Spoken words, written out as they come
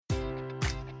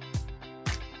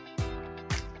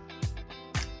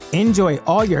Enjoy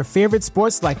all your favorite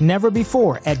sports like never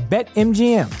before at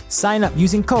BetMGM. Sign up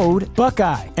using code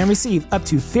Buckeye and receive up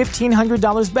to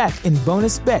 $1,500 back in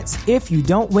bonus bets if you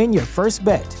don't win your first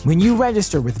bet. When you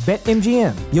register with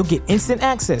BetMGM, you'll get instant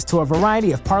access to a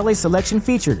variety of parlay selection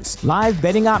features, live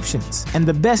betting options, and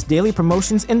the best daily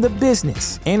promotions in the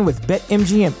business. And with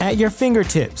BetMGM at your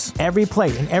fingertips, every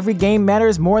play and every game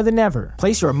matters more than ever.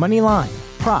 Place your money line,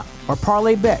 prop, or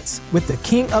parlay bets with the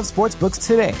king of sportsbooks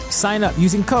today. Sign up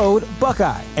using code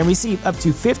Buckeye and receive up to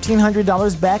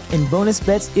 $1,500 back in bonus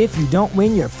bets if you don't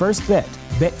win your first bet.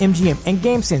 BetMGM and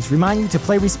GameSense remind you to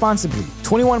play responsibly.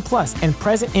 21 plus and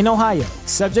present in Ohio,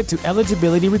 subject to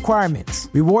eligibility requirements.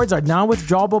 Rewards are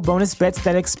non-withdrawable bonus bets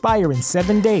that expire in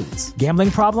 7 days. Gambling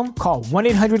problem? Call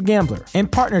 1-800-GAMBLER. In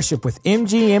partnership with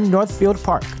MGM Northfield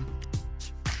Park.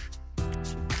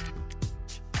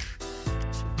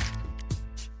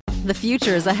 The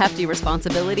future is a hefty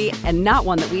responsibility and not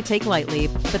one that we take lightly.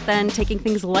 But then taking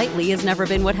things lightly has never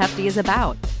been what Hefty is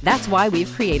about. That's why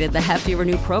we've created the Hefty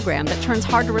Renew program that turns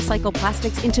hard-to-recycle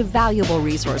plastics into valuable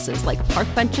resources like park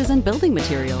benches and building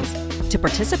materials. To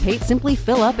participate, simply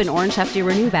fill up an orange Hefty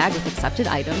Renew bag with accepted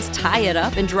items, tie it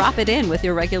up, and drop it in with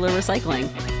your regular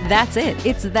recycling. That's it.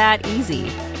 It's that easy.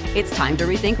 It's time to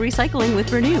rethink recycling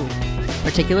with Renew.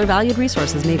 Particular valued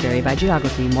resources may vary by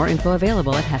geography. More info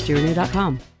available at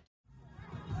heftyrenew.com.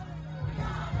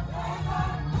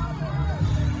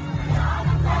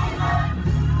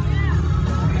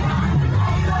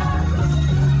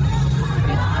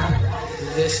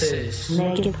 This is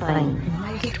Make It Plain.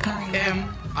 Make It Plain.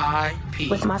 M.I.P.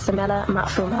 With Masamela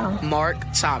Matfumo. Mark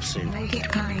Thompson. Make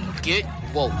It Plain. Get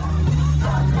woke.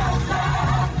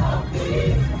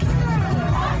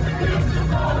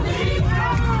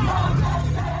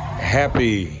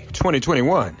 Happy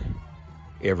 2021,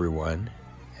 everyone,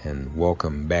 and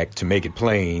welcome back to Make It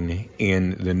Plain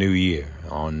in the new year.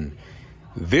 On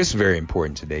this very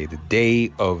important today, the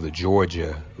day of the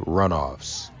Georgia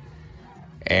runoffs.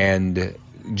 And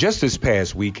just this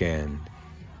past weekend,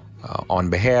 on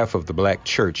behalf of the Black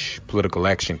Church Political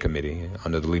Action Committee,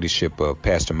 under the leadership of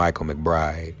Pastor Michael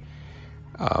McBride,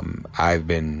 I've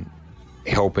been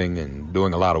helping and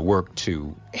doing a lot of work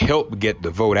to help get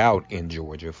the vote out in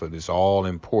Georgia for this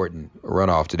all-important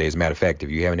runoff today. As a matter of fact,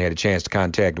 if you haven't had a chance to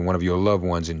contact one of your loved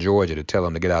ones in Georgia to tell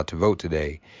them to get out to vote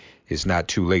today, it's not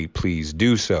too late. Please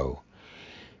do so.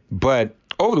 But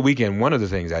over the weekend, one of the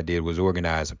things I did was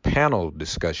organize a panel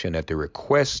discussion at the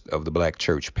request of the Black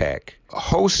Church PAC,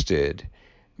 hosted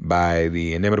by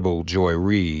the inimitable Joy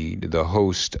Reid, the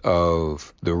host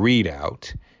of The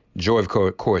Readout. Joy,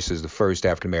 of course, is the first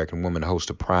African-American woman to host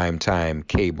a primetime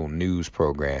cable news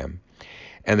program.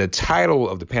 And the title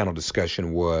of the panel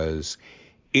discussion was,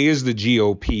 "Is the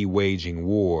GOP waging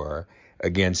war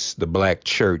against the Black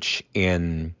church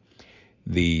in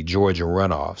the Georgia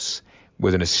runoffs?"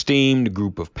 with an esteemed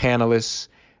group of panelists,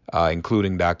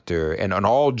 including and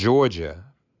all Georgia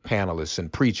panelists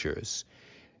and preachers,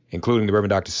 including the Reverend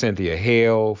Dr. Cynthia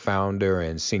Hale, founder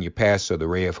and senior pastor of the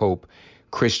Ray of Hope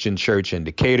Christian Church in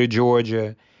Decatur,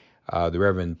 Georgia, the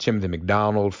Reverend Timothy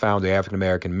McDonald, founder of African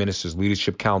American Ministers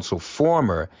Leadership Council,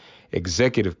 former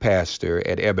executive pastor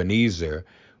at Ebenezer,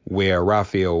 where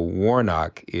Raphael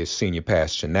Warnock is senior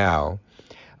pastor now.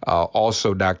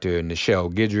 Also, Dr.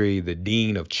 Nichelle Guidry, the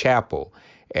Dean of Chapel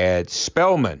at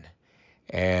Spelman,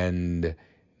 and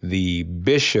the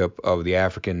Bishop of the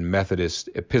African Methodist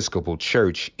Episcopal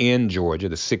Church in Georgia,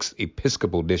 the 6th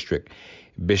Episcopal District,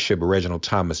 Bishop Reginald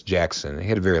Thomas Jackson. They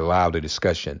had a very lively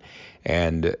discussion.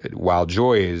 And while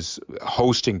Joy is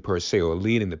hosting per se or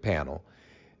leading the panel,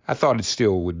 I thought it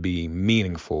still would be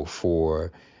meaningful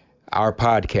for our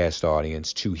podcast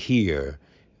audience to hear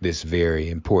this very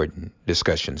important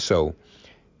discussion. So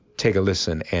take a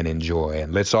listen and enjoy,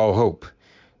 and let's all hope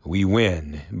we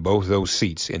win both those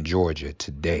seats in Georgia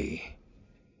today.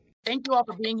 Thank you all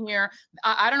for being here.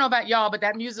 I don't know about y'all, but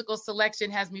that musical selection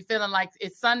has me feeling like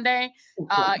it's Sunday.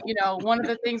 One of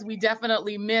the things we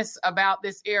definitely miss about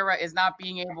this era is not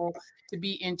being able to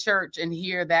be in church and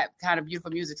hear that kind of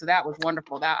beautiful music. So that was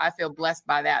wonderful. I feel blessed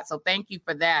by that. So thank you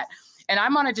for that. And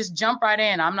I'm going to just jump right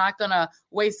in. I'm not going to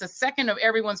waste a second of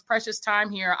everyone's precious time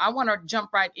here. I want to jump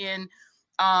right in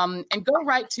and go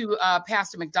right to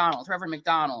Pastor McDonald, Reverend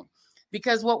McDonald,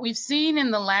 because what we've seen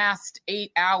in the last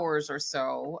 8 hours or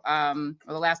so, or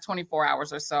the last 24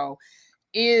 hours or so,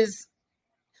 is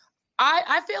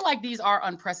I feel like these are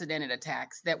unprecedented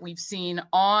attacks that we've seen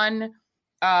on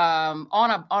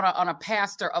a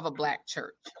pastor of a Black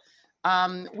church.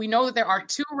 We know that there are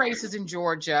 2 races in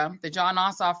Georgia, the John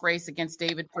Ossoff race against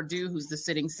David Perdue, who's the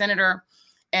sitting senator,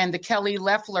 and the Kelly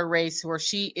Loeffler race, where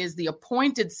she is the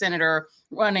appointed senator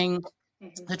running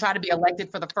to try to be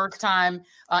elected for the first time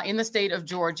in the state of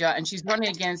Georgia. And she's running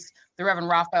against the Reverend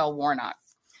Raphael Warnock.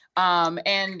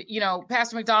 And, you know,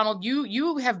 Pastor McDonald,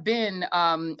 you have been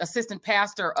assistant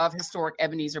pastor of historic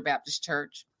Ebenezer Baptist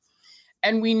Church.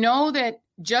 And we know that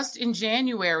just in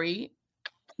January,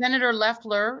 Senator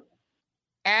Loeffler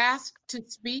asked to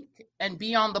speak and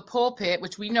be on the pulpit,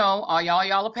 which we know,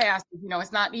 y'all are pastors, you know,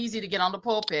 it's not easy to get on the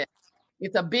pulpit.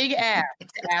 It's a big ask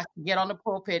to get on the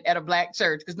pulpit at a Black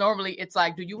church, because normally it's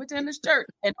like, do you attend this church?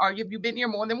 And have you been here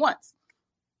more than once?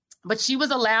 But she was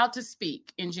allowed to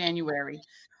speak in January.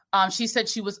 She said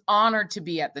she was honored to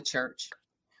be at the church.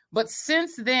 But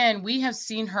since then, we have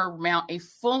seen her mount a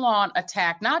full-on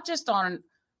attack, not just on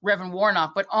Reverend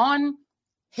Warnock, but on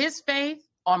his faith,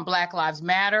 on Black Lives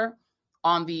Matter,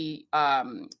 on the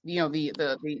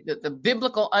the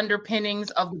biblical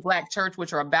underpinnings of the Black church,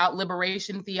 which are about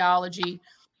liberation theology.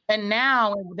 And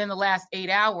now, within the last 8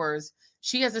 hours,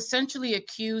 she has essentially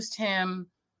accused him,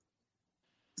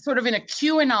 sort of in a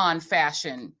QAnon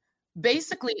fashion,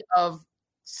 basically of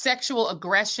sexual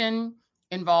aggression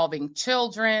involving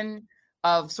children,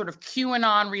 of sort of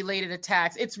QAnon related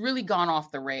attacks. It's really gone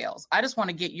off the rails. I just want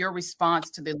to get your response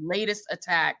to the latest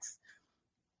attacks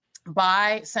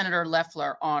by Senator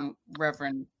Loeffler on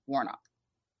Reverend Warnock.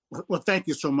 Well, thank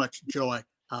you so much, Joy.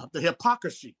 The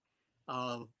hypocrisy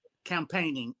of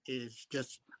campaigning is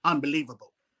just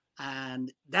unbelievable.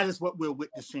 And that is what we're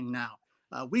witnessing now.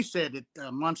 We said it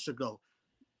months ago.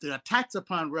 The attacks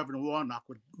upon Reverend Warnock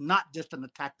were not just an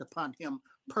attack upon him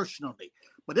personally,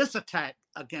 but this attack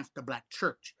against the Black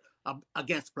church,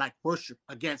 against Black worship,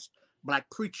 against Black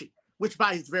preaching, which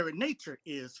by its very nature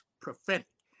is prophetic.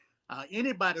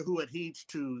 Anybody who adheres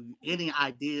to any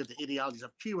ideas, the ideologies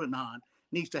of QAnon,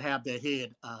 needs to have their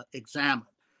head examined.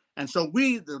 And so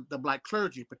we, the Black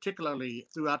clergy, particularly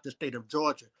throughout the state of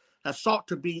Georgia, have sought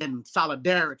to be in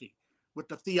solidarity with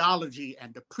the theology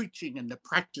and the preaching and the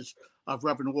practice of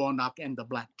Reverend Warnock and the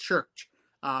Black church.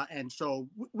 And so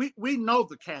we know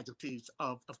the casualties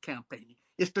of campaigning.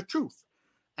 It's the truth.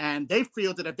 And they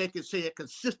feel that if they can say it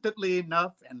consistently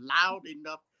enough and loud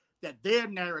enough, that their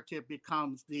narrative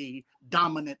becomes the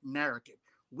dominant narrative.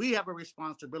 We have a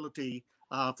responsibility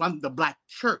from the Black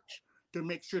church to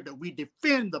make sure that we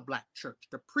defend the Black church,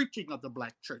 the preaching of the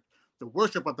Black church, the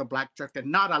worship of the Black church,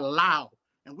 and not allow,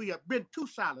 and we have been too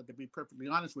silent, to be perfectly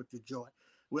honest with you, Joy,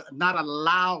 we'll not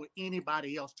allow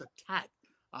anybody else to attack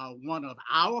one of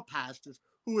our pastors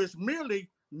who is merely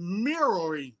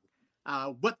mirroring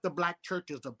what the Black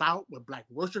church is about, what Black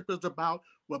worship is about,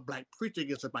 what Black preaching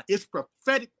is about. It's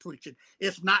prophetic preaching.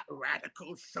 It's not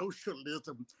radical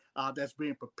socialism that's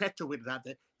being perpetuated out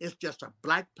there. It's just a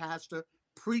Black pastor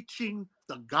preaching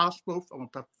the gospel from a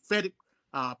prophetic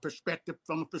perspective,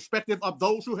 from a perspective of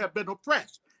those who have been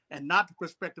oppressed, and not the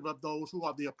perspective of those who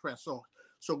are the oppressor.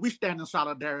 So we stand in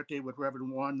solidarity with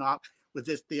Reverend Warnock, with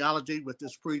this theology, with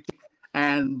this preaching.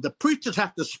 And the preachers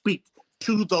have to speak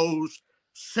to those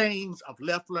sayings of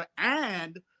Loeffler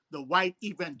and the white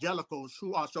evangelicals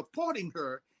who are supporting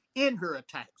her in her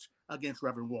attacks against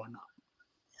Reverend Warnock.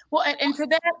 Well, and for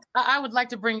that, I would like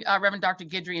to bring Reverend Dr.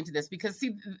 Guidry into this, because,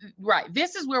 see, right,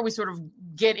 this is where we sort of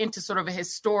get into sort of a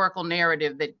historical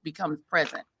narrative that becomes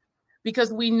present.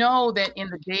 Because we know that in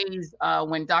the days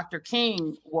when Dr.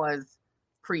 King was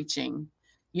preaching,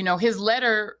 you know, his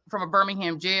letter from a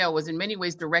Birmingham jail was in many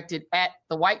ways directed at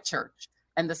the white church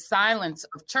and the silence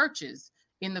of churches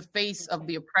in the face of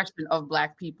the oppression of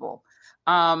Black people.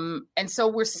 And so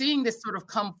we're seeing this sort of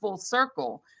come full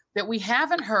circle, that we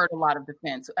haven't heard a lot of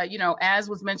defense. You know, as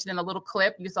was mentioned in a little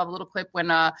clip, you saw the little clip when,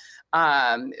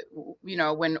 you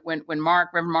know, when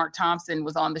Reverend Mark Thompson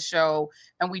was on the show,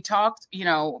 and we talked, you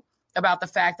know, about the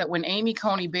fact that when Amy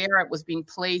Coney Barrett was being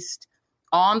placed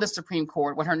on the Supreme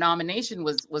Court, when her nomination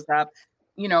was up,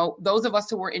 you know, those of us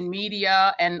who were in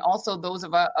media, and also those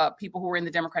of people who were in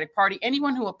the Democratic Party,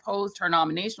 anyone who opposed her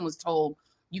nomination was told,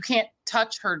 you can't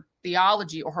touch her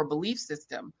theology or her belief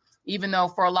system. Even though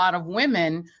for a lot of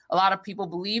women, a lot of people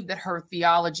believe that her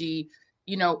theology,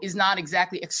 you know, is not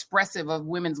exactly expressive of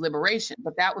women's liberation,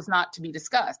 but that was not to be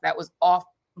discussed. That was off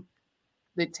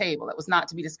the table. That was not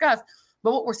to be discussed.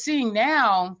 But what we're seeing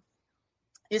now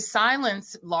is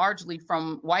silence largely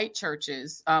from white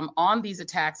churches on these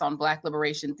attacks on Black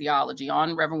liberation theology,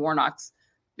 on Reverend Warnock's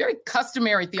very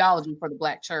customary theology for the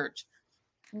Black church.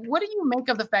 What do you make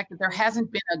of the fact that there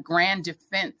hasn't been a grand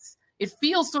defense? It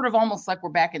feels sort of almost like we're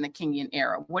back in the Kingian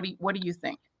era. What do you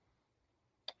think?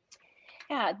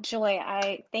 Yeah, Joy,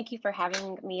 I thank you for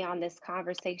having me on this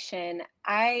conversation.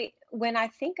 When I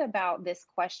think about this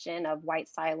question of white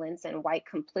silence and white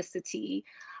complicity,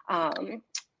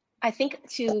 I think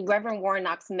to Reverend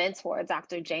Warnock's mentor,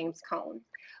 Dr. James Cone,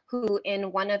 who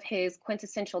in one of his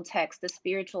quintessential texts, The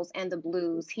Spirituals and the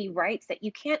Blues, he writes that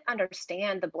you can't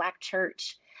understand the Black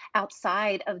church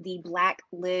outside of the Black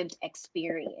lived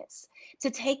experience. To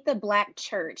take the Black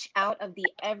church out of the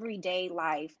everyday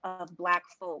life of Black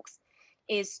folks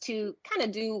is to kind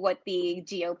of do what the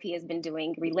GOP has been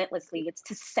doing relentlessly. It's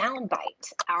to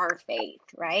soundbite our faith,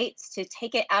 right? It's to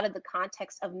take it out of the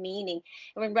context of meaning.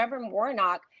 And when Reverend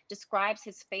Warnock describes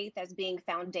his faith as being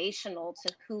foundational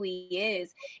to who he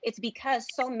is, it's because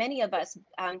so many of us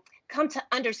come to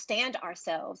understand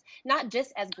ourselves, not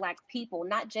just as Black people,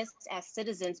 not just as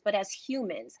citizens, but as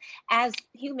humans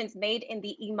made in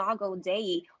the imago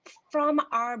Dei from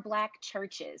our Black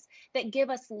churches that give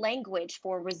us language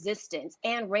for resistance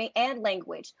and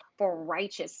language for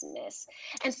righteousness.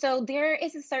 And so there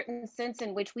is a certain sense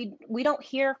in which we don't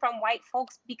hear from white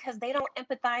folks because they don't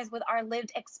empathize with our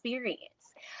lived experience.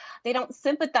 They don't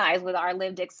sympathize with our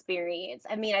lived experience.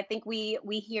 I mean, I think we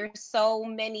hear so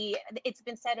many, it's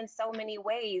been said in so many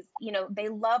ways, you know, they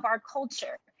love our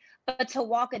culture, but to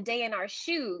walk a day in our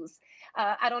shoes,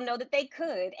 I don't know that they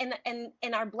could.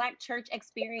 And our Black church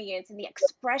experience and the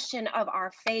expression of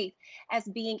our faith as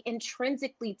being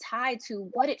intrinsically tied to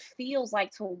what it feels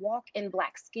like to walk in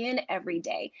Black skin every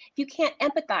day. If you can't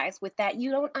empathize with that,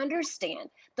 you don't understand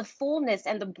the fullness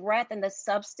and the breadth and the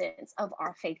substance of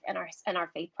our faith and our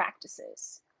faith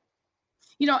practices.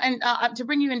 You know, and to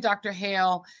bring you in, Dr.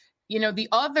 Hale, you know, the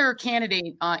other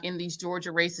candidate in these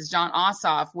Georgia races, Jon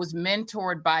Ossoff, was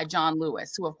mentored by John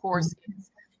Lewis, who, of course,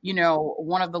 is, you know,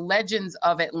 one of the legends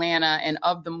of Atlanta and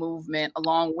of the movement,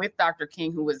 along with Dr.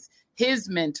 King, who was his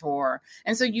mentor.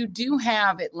 And so you do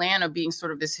have Atlanta being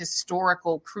sort of this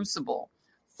historical crucible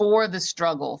for the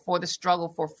struggle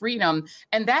for freedom.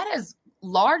 And that has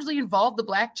largely involved the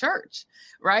Black church,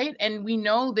 right? And we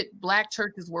know that Black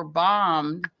churches were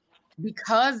bombed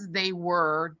because they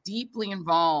were deeply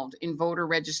involved in voter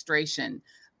registration.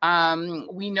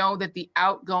 We know that the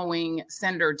outgoing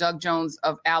Senator Doug Jones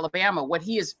of Alabama, what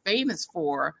he is famous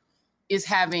for is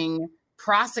having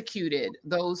prosecuted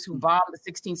those who bombed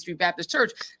the 16th Street Baptist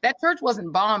Church. That church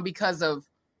wasn't bombed because of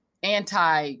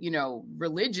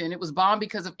religion. It was bombed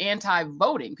because of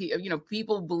anti-voting. You know,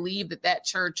 people believed that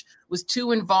church was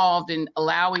too involved in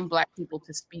allowing Black people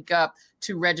to speak up,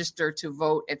 to register, to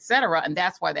vote, et cetera. And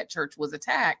that's why that church was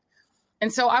attacked.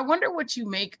 And so I wonder what you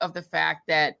make of the fact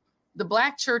that the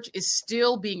Black church is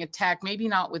still being attacked, maybe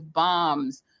not with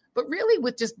bombs, but really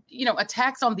with just, you know,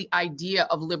 attacks on the idea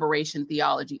of liberation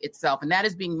theology itself. And that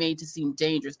is being made to seem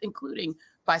dangerous, including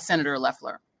by Senator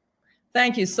Loeffler.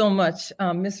 Thank you so much,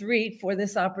 Ms. Reed, for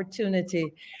this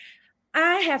opportunity.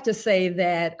 I have to say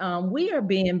that we are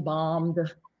being bombed,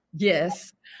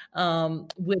 yes,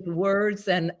 with words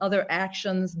and other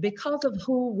actions because of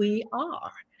who we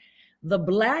are. The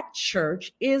Black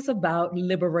church is about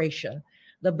liberation.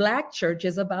 The Black church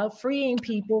is about freeing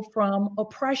people from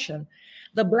oppression.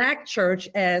 The Black church,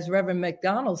 as Reverend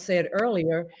McDonald said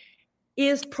earlier,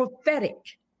 is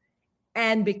prophetic.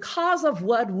 And because of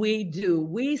what we do,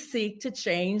 we seek to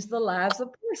change the lives of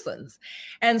persons.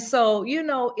 And so, you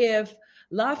know, if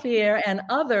Lafayette and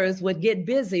others would get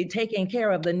busy taking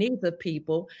care of the needs of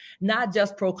people, not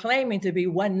just proclaiming to be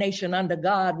one nation under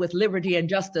God with liberty and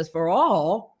justice for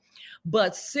all,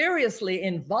 but seriously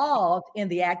involved in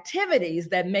the activities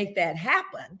that make that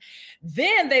happen,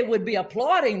 then they would be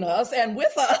applauding us and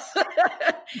with us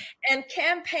and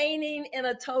campaigning in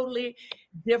a totally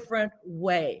different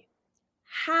way.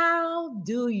 How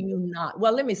do you not?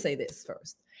 Well, let me say this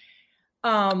first.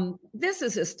 This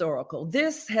is historical.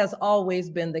 This has always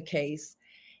been the case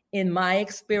in my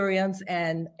experience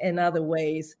and in other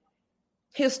ways.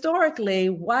 Historically,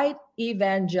 white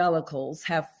evangelicals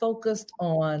have focused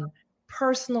on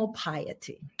personal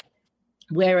piety,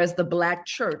 whereas the Black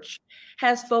church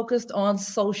has focused on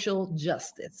social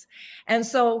justice. And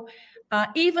so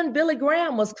even Billy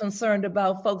Graham was concerned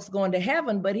about folks going to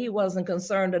heaven, but he wasn't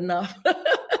concerned enough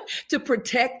to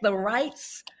protect the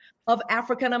rights of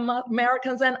African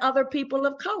Americans and other people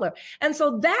of color. And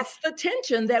so that's the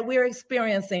tension that we're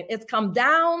experiencing. It's come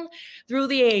down through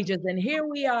the ages, and here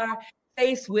we are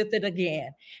faced with it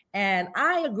again. And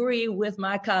I agree with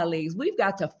my colleagues. We've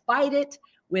got to fight it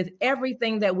with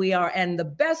everything that we are. And the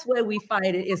best way we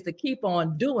fight it is to keep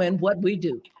on doing what we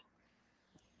do.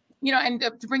 You know, and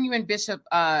to bring you in, Bishop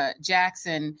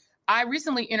Jackson, I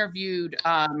recently interviewed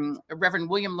Reverend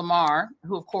William Lamar,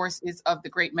 who, of course, is of the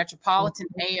great Metropolitan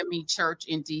AME Church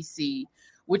in D.C.,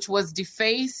 which was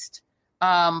defaced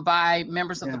by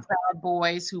members of the Proud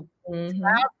Boys who proudly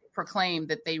proclaimed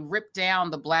that they ripped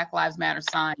down the Black Lives Matter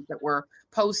signs that were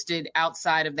posted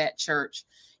outside of that church.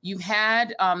 You've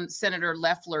had Senator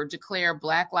Loeffler declare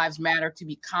Black Lives Matter to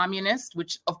be communist,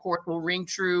 which of course will ring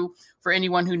true for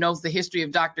anyone who knows the history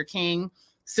of Dr. King.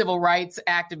 Civil rights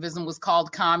activism was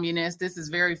called communist. This is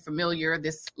very familiar,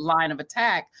 this line of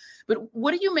attack. But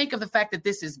what do you make of the fact that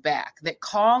this is back, that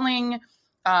calling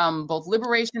both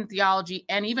liberation theology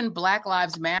and even Black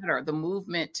Lives Matter, the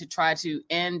movement to try to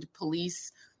end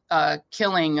police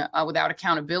killing without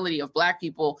accountability of Black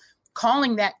people,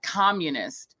 calling that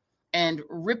communist and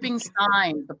ripping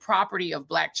signs, the property of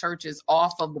Black churches,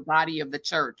 off of the body of the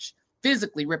church,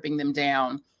 physically ripping them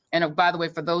down? And by the way,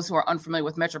 for those who are unfamiliar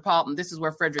with Metropolitan, this is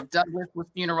where Frederick Douglass was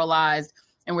funeralized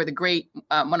and where the great,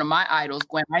 one of my idols,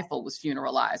 Gwen Ifill, was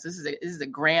funeralized. This is a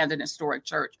grand and historic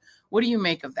church. What do you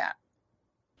make of that?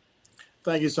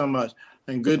 Thank you so much.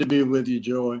 And good to be with you,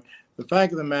 Joy. The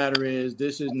fact of the matter is,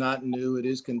 this is not new. It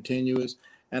is continuous.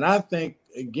 And I think,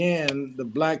 again, the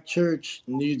Black church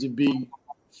needs to be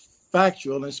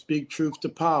factual and speak truth to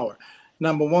power.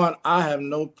 Number one, I have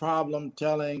no problem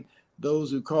telling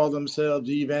those who call themselves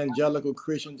evangelical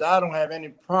Christians, I don't have any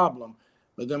problem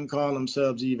with them calling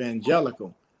themselves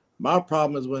evangelical. My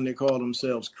problem is when they call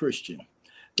themselves Christian,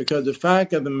 because the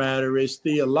fact of the matter is,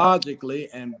 theologically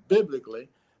and biblically,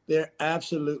 they're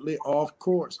absolutely off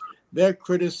course. Their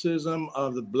criticism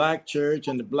of the Black church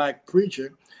and the Black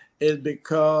preacher is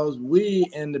because we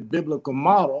in the biblical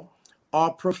model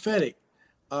are prophetic.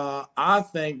 I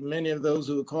think many of those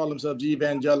who call themselves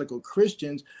evangelical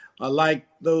Christians are like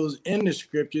those in the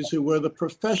scriptures who were the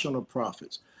professional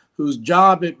prophets, whose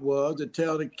job it was to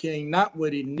tell the king not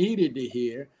what he needed to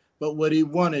hear, but what he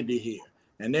wanted to hear.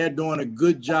 And they're doing a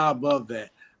good job of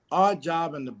that. Our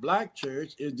job in the Black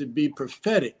church is to be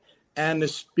prophetic and to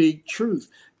speak truth.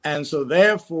 And so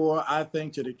therefore, I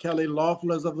think to the Kelly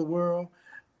Loefflers of the world,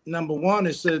 number one,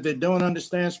 it says they don't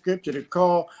understand scripture. To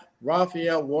call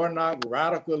Raphael Warnock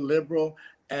radical liberal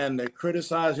and they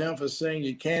criticize him for saying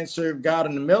you can't serve God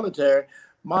in the military.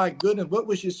 My goodness, what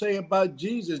would you say about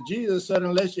Jesus? Jesus said,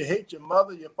 unless you hate your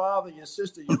mother, your father, your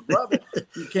sister, your brother,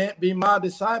 you can't be my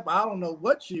disciple. I don't know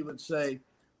what she would say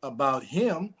about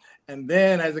him. And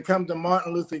then as it comes to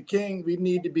Martin Luther King, we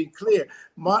need to be clear.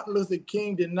 Martin Luther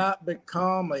King did not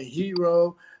become a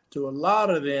hero to a lot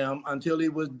of them until he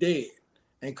was dead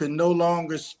and could no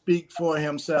longer speak for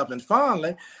himself. And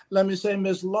finally, let me say,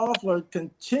 Ms. Loeffler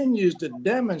continues to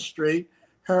demonstrate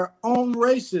her own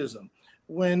racism.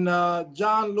 When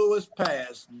John Lewis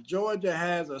passed, Georgia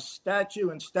has a statue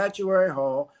in Statuary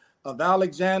Hall of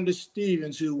Alexander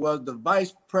Stephens, who was the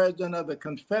vice president of the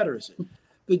Confederacy.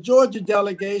 The Georgia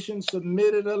delegation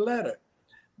submitted a letter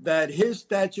that his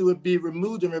statue would be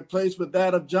removed and replaced with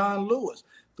that of John Lewis.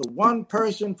 The one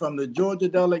person from the Georgia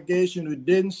delegation who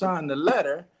didn't sign the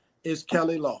letter is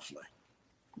Kelly Loeffler.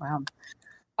 Wow.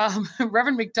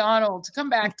 Reverend McDonald, to come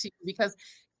back to you, because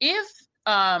if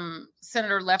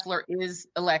Senator Loeffler is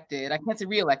elected, I can't say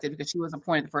reelected because she was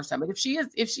appointed the first time, but if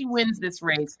she wins this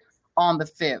race on the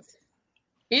 5th,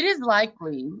 it is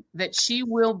likely that she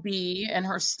will be, and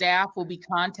her staff will be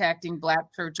contacting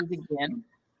Black churches again,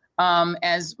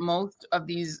 as most of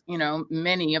these,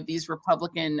 many of these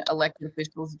Republican elected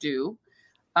officials do,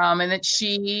 and that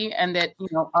she and that,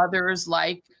 others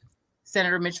like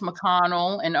Senator Mitch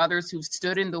McConnell and others who've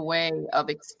stood in the way of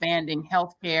expanding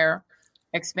healthcare,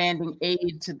 expanding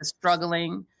aid to the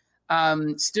struggling,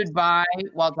 stood by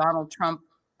while Donald Trump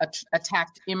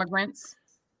attacked immigrants,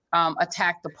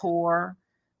 attacked the poor,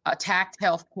 attacked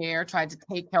healthcare, tried to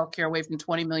take healthcare away from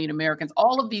 20 million Americans.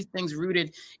 All of these things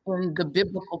rooted in the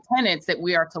biblical tenets that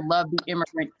we are to love the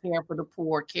immigrant, care for the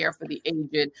poor, care for the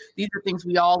aged. These are things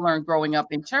we all learned growing up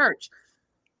in church.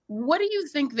 What do you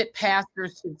think that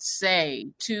pastors should say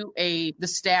to the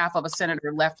staff of a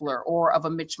Senator Loeffler or of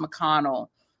a Mitch McConnell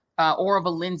or of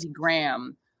a Lindsey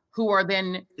Graham, who are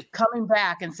then coming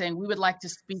back and saying, we would like to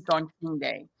speak on King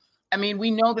Day? I mean,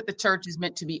 we know that the church is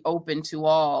meant to be open to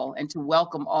all and to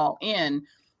welcome all in.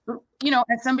 But,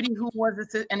 as somebody who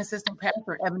was an assistant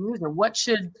pastor at Ebenezer, what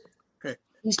should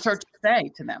these churches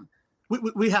say to them?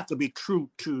 We have to be true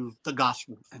to the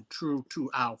gospel and true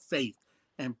to our faith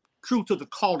and true to the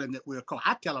calling that we're called.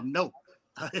 I tell them, no,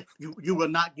 you will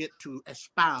not get to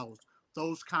espouse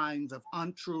those kinds of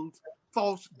untruths,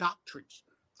 false doctrines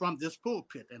from this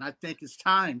pulpit. And I think it's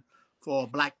time for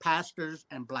Black pastors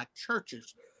and Black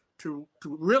churches to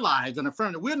realize and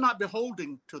affirm that we're not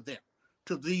beholden to them,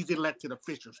 to these elected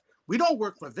officials. We don't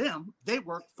work for them, they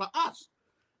work for us.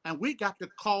 And we got to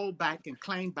call back and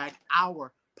claim back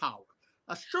our power.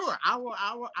 Sure,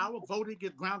 our voting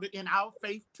is grounded in our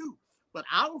faith too, but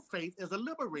our faith is a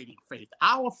liberating faith.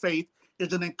 Our faith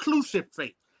is an inclusive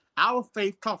faith. Our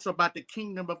faith talks about the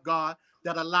kingdom of God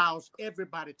that allows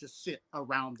everybody to sit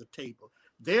around the table.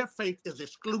 Their faith is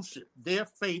exclusive. Their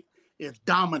faith is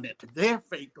dominant. Their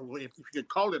faith, or if you could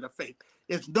call it a faith,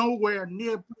 is nowhere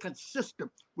near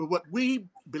consistent with what we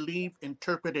believe,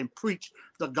 interpret, and preach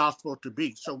the gospel to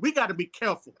be. So we got to be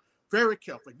careful, very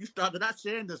careful. You started out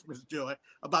saying this, Ms. Joy,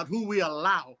 about who we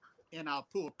allow in our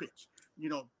pulpits. You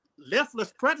know,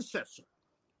 Loeffler's predecessor,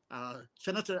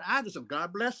 Senator Iverson,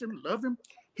 God bless him, love him.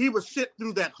 He would sit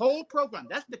through that whole program.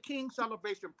 That's the King's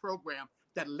Salvation program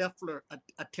that Loeffler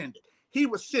attended. He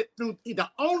would sit through, the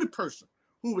only person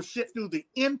who would sit through the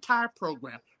entire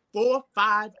program, 4 or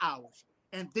 5 hours,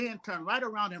 and then turn right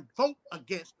around and vote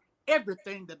against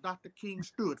everything that Dr. King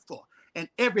stood for and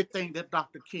everything that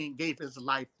Dr. King gave his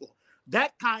life for.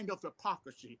 That kind of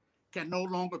hypocrisy can no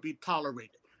longer be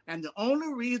tolerated. And the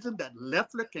only reason that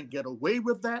Loeffler can get away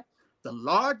with that, the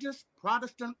largest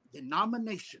Protestant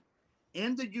denomination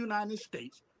in the United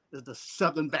States is the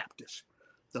Southern Baptists.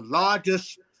 The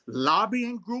largest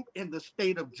lobbying group in the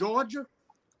state of Georgia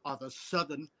are the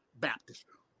Southern Baptists,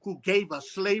 who gave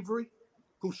us slavery,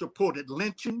 who supported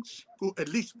lynchings, who, at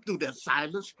least through their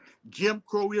silence, Jim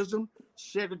Crowism,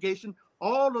 segregation,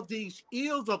 all of these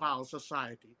ills of our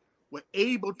society were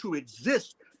able to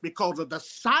exist because of the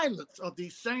silence of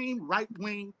these same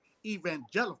right-wing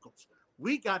evangelicals.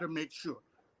 We got to make sure,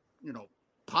 you know,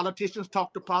 politicians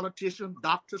talk to politicians,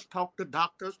 doctors talk to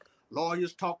doctors,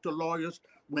 lawyers talk to lawyers.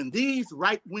 When these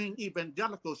right-wing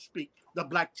evangelicals speak, the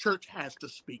Black church has to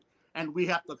speak, and we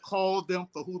have to call them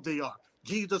for who they are.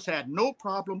 Jesus had no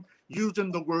problem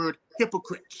using the word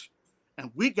hypocrites,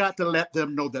 and we got to let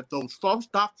them know that those false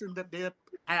doctrines that they're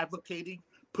advocating,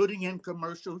 putting in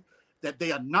commercials, that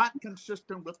they are not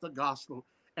consistent with the gospel,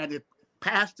 and if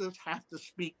pastors have to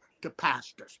speak to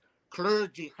pastors,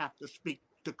 clergy have to speak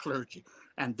to clergy.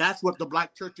 And that's what the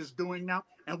Black church is doing now.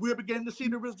 And we're beginning to see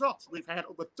the results. We've had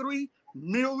over 3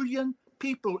 million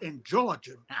people in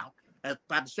Georgia now,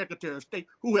 by the Secretary of State,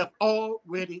 who have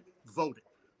already voted.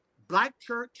 Black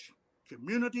church,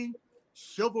 community,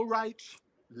 civil rights,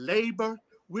 labor,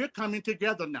 we're coming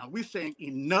together now. We're saying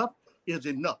enough is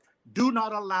enough. Do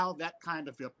not allow that kind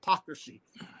of hypocrisy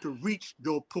to reach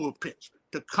your pulpits,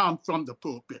 to come from the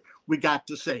pulpit. We got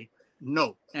to say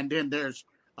no. And then there's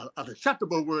an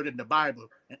acceptable word in the Bible,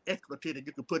 an expletive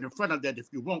you can put in front of that if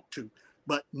you want to,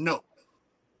 but no.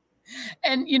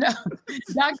 And, you know,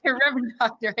 Reverend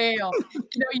Dr. Hale,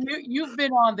 you know, you've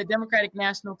been on the Democratic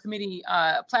National Committee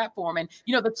platform. And,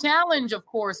 you know, the challenge, of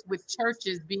course, with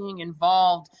churches being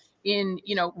involved in,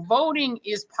 you know, voting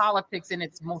is politics in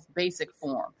its most basic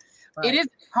form. Right. It is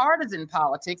partisan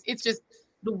politics. It's just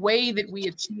the way that we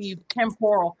achieve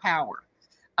temporal power.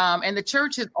 And the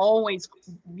church has always,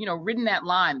 you know, ridden that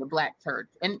line, the Black church,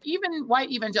 and even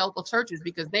white evangelical churches,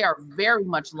 because they are very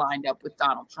much lined up with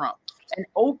Donald Trump and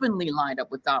openly lined up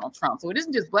with Donald Trump. So it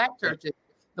isn't just Black churches.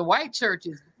 The white church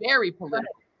is very political.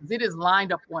 It is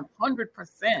lined up 100%,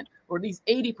 or at least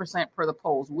 80% per the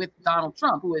polls, with Donald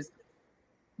Trump, who is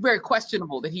very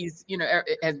questionable that he's, you know,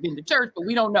 has been to church, but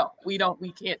we don't know. We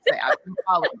can't say. I can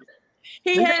follow him.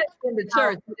 He has been to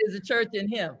church. There's a church in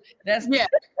him. That's a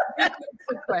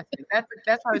good question.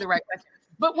 That's probably the right question.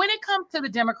 But when it comes to the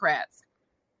Democrats,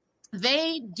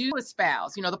 they do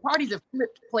espouse, you know, the parties have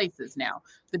flipped places now.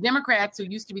 The Democrats, who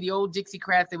used to be the old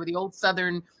Dixiecrats, they were the old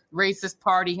Southern racist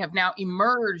party, have now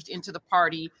emerged into the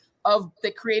party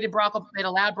that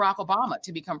allowed Barack Obama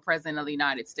to become president of the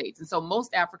United States. And so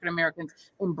most African Americans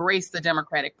embrace the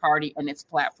Democratic Party and its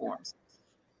platforms.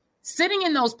 Sitting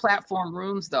in those platform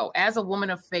rooms, though, as a woman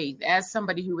of faith, as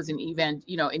somebody who was an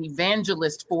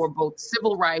evangelist for both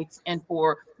civil rights and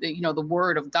for the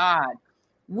word of God,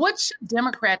 what should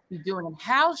Democrats be doing, and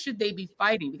how should they be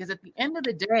fighting? Because at the end of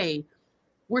the day,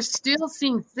 we're still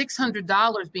seeing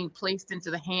 $600 being placed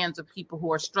into the hands of people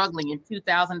who are struggling, and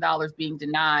 $2,000 being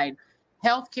denied.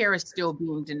 Healthcare is still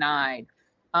being denied.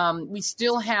 We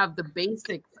still have the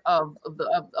basics of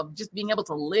just being able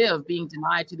to live being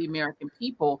denied to the American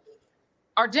people.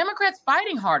 Are Democrats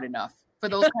fighting hard enough for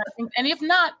those kind of things? And if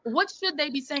not, what should they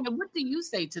be saying? And what do you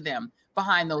say to them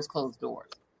behind those closed doors?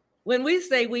 When we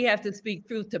say we have to speak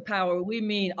truth to power, we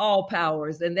mean all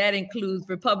powers, and that includes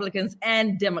Republicans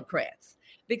and Democrats,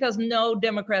 because no,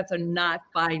 Democrats are not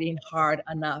fighting hard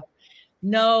enough.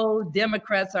 No,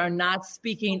 Democrats are not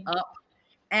speaking up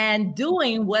and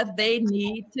doing what they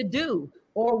need to do,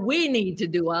 or we need to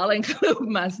do. I'll include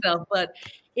myself, but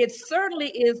it certainly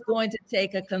is going to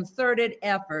take a concerted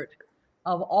effort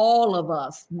of all of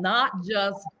us, not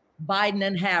just Biden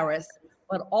and Harris,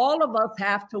 but all of us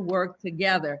have to work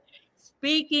together,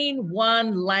 speaking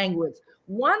one language.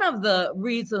 One of the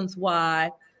reasons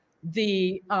why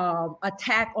the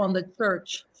attack on the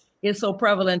church is so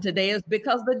prevalent today is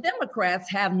because the Democrats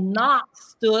have not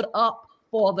stood up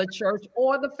for the church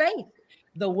or the faith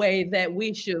the way that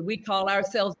we should. We call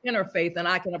ourselves interfaith, and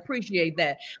I can appreciate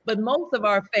that. But most of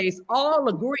our faiths all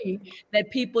agree that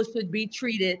people should be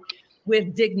treated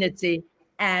with dignity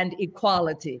and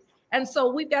equality. And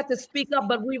so we've got to speak up,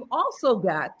 but we've also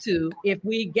got to, if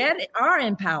we are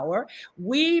in power,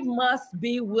 we must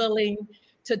be willing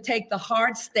to take the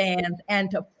hard stand and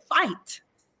to fight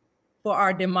for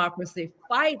our democracy,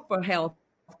 fight for health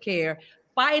care,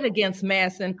 fight against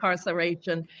mass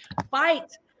incarceration,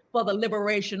 fight for the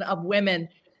liberation of women,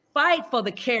 fight for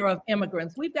the care of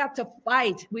immigrants. We've got to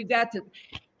fight. We've got to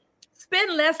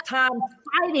spend less time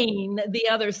fighting the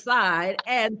other side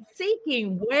and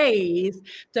seeking ways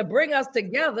to bring us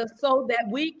together so that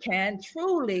we can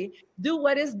truly do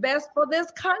what is best for this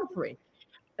country.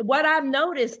 What I've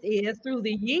noticed is through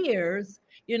the years,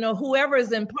 whoever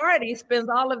is in party spends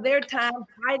all of their time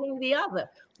fighting the other.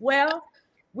 Well,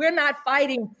 we're not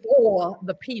fighting for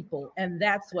the people, and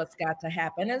that's what's got to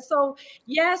happen. And so,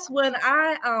 yes, when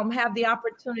I have the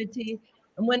opportunity,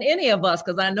 and when any of us,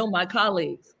 because I know my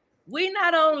colleagues, we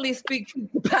not only speak truth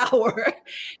to power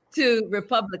to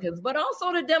Republicans, but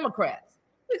also to Democrats.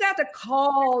 We got to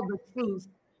call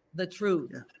the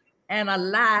truth, and a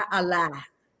lie, a lie.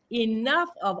 Enough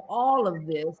of all of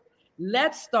this.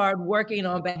 Let's start working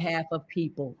on behalf of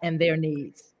people and their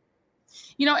needs.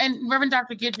 And Reverend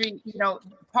Dr. Guidry,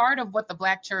 part of what the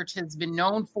Black church has been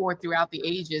known for throughout the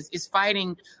ages is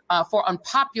fighting for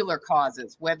unpopular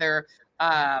causes, whether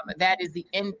that is the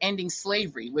ending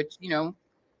slavery, which,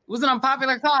 was an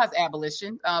unpopular cause,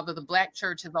 abolition, but the Black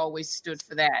church has always stood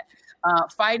for that.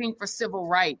 Fighting for civil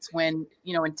rights when,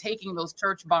 and taking those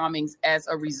church bombings as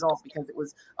a result because it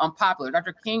was unpopular.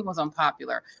 Dr. King was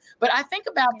unpopular. But I think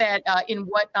about that in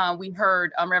what we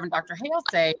heard Reverend Dr. Hale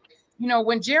say.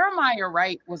 When Jeremiah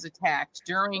Wright was attacked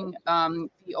during the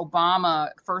Obama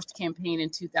first campaign in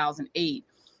 2008,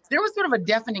 there was sort of a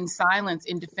deafening silence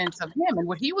in defense of him. And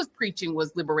what he was preaching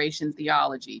was liberation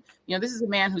theology. This is a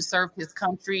man who served his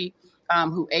country,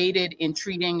 who aided in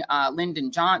treating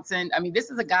Lyndon Johnson. I mean, this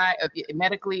is a guy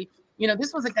medically,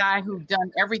 this was a guy who'd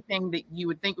done everything that you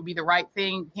would think would be the right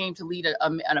thing, came to lead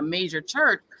a major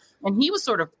church, and he was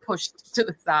sort of pushed to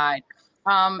the side.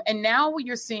 And now what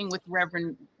you're seeing with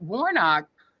Reverend Warnock,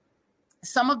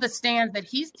 some of the stands that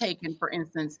he's taken, for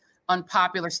instance,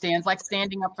 unpopular stands, like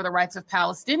standing up for the rights of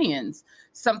Palestinians,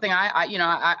 something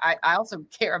I also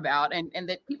care about and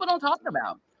that people don't talk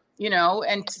about,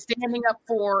 and standing up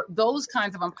for those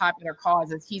kinds of unpopular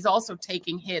causes. He's also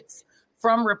taking hits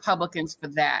from Republicans for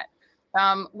that.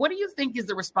 What do you think is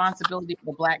the responsibility of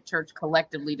the Black church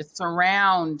collectively to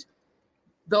surround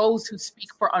those who speak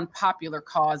for unpopular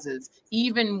causes,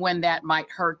 even when that might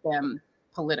hurt them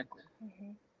politically?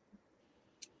 Mm-hmm.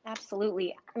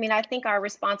 Absolutely. I mean, I think our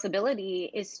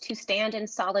responsibility is to stand in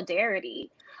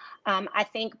solidarity. I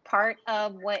think part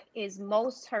of what is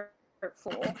most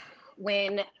hurtful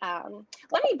when,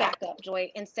 let me back up,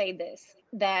 Joy, and say this,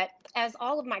 that as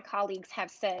all of my colleagues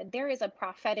have said, there is a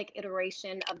prophetic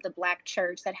iteration of the Black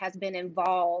church that has been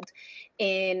involved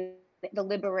in the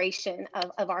liberation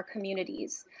of our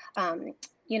communities.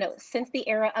 Since the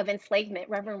era of enslavement,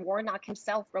 Reverend Warnock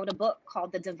himself wrote a book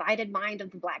called The Divided Mind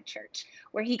of the Black Church,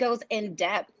 where he goes in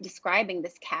depth describing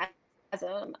this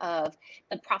chasm of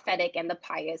the prophetic and the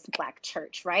pious Black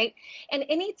church, right? And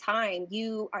anytime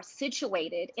you are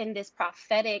situated in this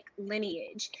prophetic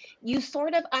lineage, you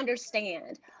sort of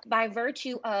understand by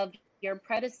virtue of your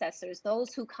predecessors,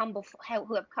 those who have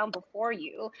come before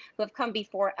you, who have come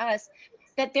before us,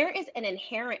 that there is an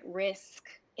inherent risk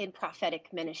in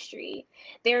prophetic ministry.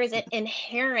 There is an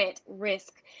inherent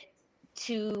risk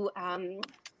to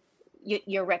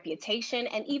your reputation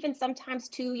and even sometimes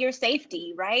to your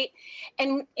safety, right?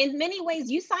 And in many ways,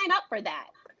 you sign up for that.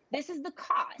 This is the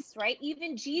cost, right?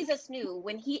 Even Jesus knew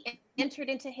when he entered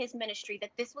into his ministry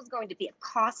that this was going to be a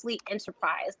costly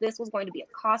enterprise. This was going to be a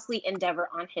costly endeavor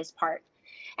on his part.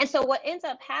 And so what ends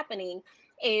up happening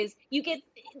is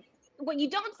what you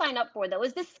don't sign up for, though,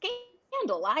 is the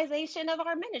scandalization of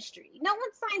our ministry. No one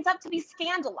signs up to be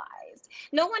scandalized.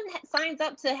 No one signs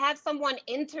up to have someone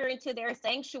enter into their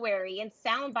sanctuary and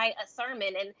soundbite a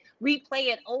sermon and replay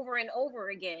it over and over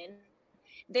again,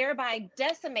 thereby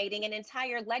decimating an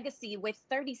entire legacy with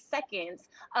 30 seconds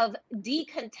of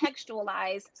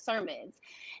decontextualized sermons.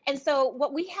 And so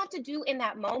what we have to do in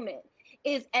that moment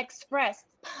is express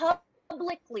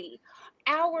publicly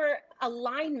our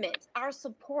alignment, our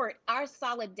support, our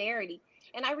solidarity.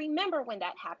 And I remember when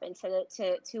that happened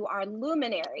to our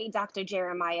luminary, Dr.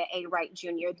 Jeremiah A. Wright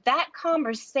Jr., that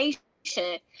conversation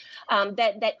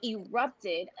that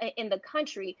erupted in the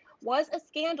country was a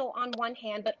scandal on one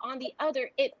hand, but on the other,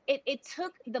 it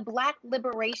took the Black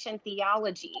liberation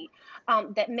theology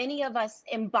that many of us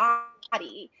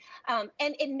embody, and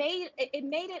it made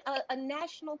it a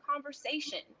national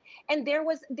conversation. And there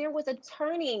was a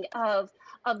turning of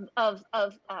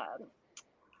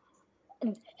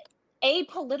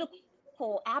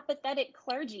apolitical, apathetic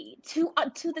clergy to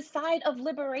the side of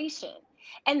liberation.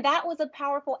 And that was a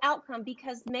powerful outcome,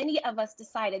 because many of us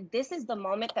decided this is the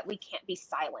moment that we can't be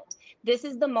silent. This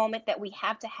is the moment that we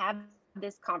have to have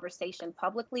this conversation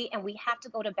publicly, and we have to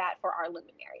go to bat for our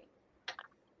luminary.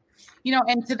 You know,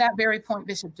 and to that very point,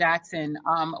 Bishop Jackson,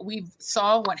 we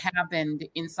saw what happened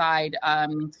inside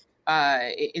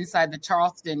the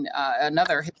Charleston,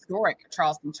 another historic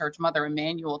Charleston church, Mother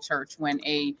Emanuel Church, when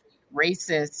a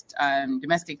racist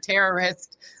domestic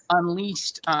terrorist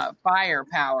unleashed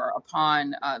firepower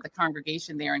upon the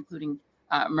congregation there, including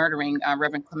murdering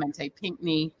Reverend Clemente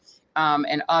Pinckney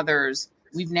and others.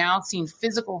 We've now seen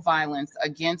physical violence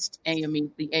against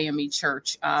the AME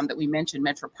Church that we mentioned,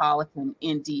 Metropolitan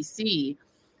in DC.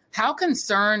 How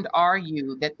concerned are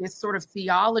you that this sort of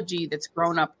theology that's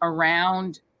grown up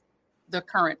around the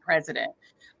current president,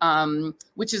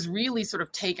 which has really sort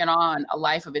of taken on a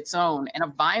life of its own, and a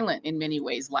violent, in many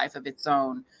ways, life of its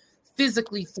own,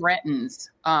 physically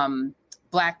threatens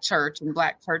Black church and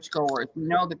Black churchgoers? We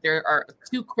know that there are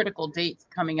two critical dates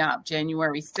coming up: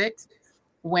 January 6th,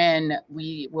 when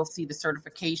we will see the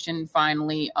certification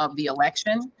finally of the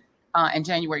election, and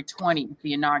January 20th,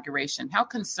 the inauguration. How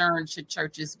concerned should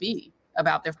churches be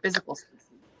about their physical safety?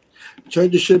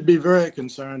 Churches should be very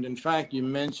concerned. In fact, you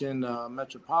mentioned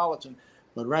Metropolitan,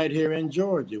 but right here in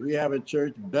Georgia, we have a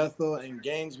church, Bethel in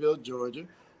Gainesville, Georgia,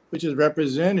 which is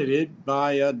represented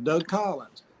by Doug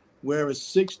Collins, where a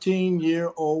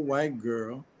 16-year-old white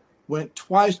girl went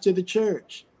twice to the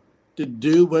church to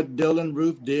do what Dylan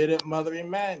Roof did at Mother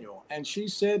Emanuel. And she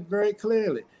said very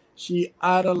clearly, she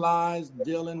idolized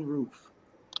Dylan Roof.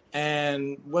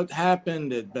 And what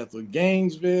happened at Bethel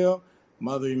Gainesville,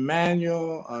 Mother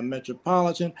Emanuel,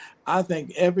 Metropolitan, I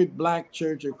think every Black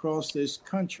church across this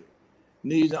country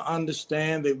needs to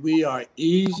understand that we are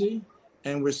easy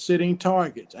and we're sitting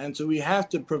targets. And so we have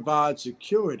to provide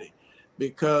security,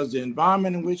 because the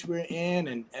environment in which we're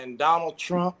in, and Donald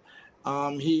Trump,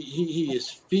 he is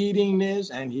feeding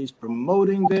this and he's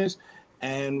promoting this.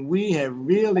 And we have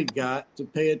really got to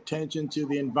pay attention to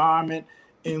the environment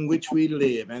in which we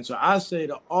live. And so I say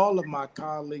to all of my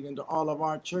colleagues and to all of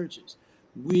our churches,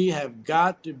 we have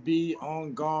got to be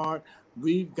on guard.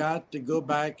 We've got to go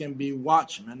back and be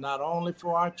watchmen, not only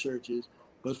for our churches,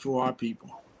 but for our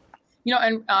people. You know,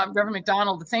 and Reverend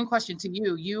McDonald, the same question to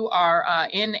you. You are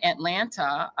in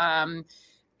Atlanta,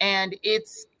 and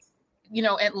it's, you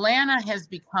know, Atlanta has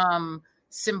become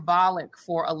symbolic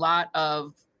for a lot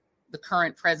of the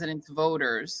current president's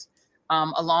voters,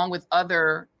 along with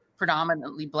other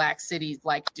predominantly Black cities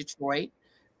like Detroit,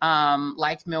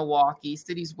 like Milwaukee,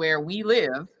 cities where we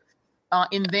live.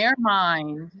 In their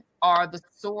mind, are the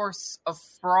source of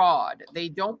fraud. They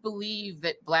don't believe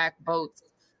that Black votes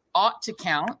ought to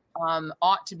count,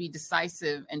 ought to be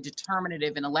decisive and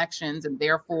determinative in elections, and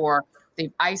therefore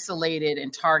they've isolated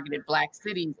and targeted Black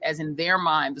cities as, in their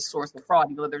mind, the source of fraud,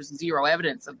 even though there's zero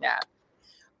evidence of that.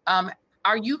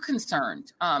 Are you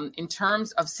concerned in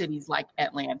terms of cities like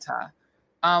Atlanta,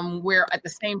 where at the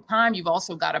same time you've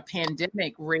also got a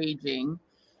pandemic raging,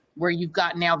 where you've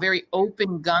got now very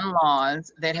open gun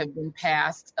laws that have been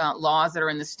passed, laws that are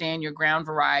in the stand your ground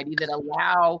variety that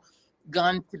allow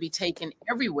guns to be taken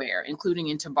everywhere, including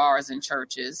into bars and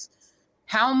churches?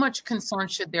 How much concern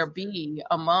should there be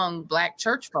among Black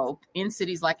church folk in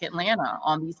cities like Atlanta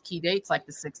on these key dates like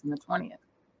the 6th and the 20th?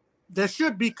 There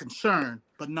should be concern,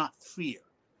 but not fear.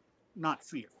 Not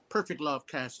fear. Perfect love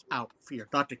casts out fear.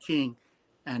 Dr. King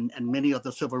and many of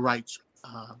the civil rights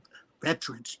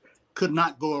veterans could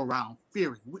not go around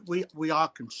fearing. We are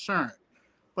concerned.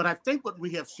 But I think what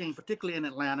we have seen, particularly in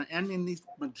Atlanta and in these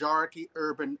majority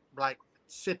urban Black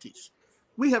cities,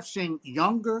 we have seen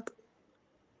younger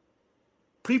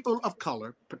people of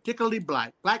color, particularly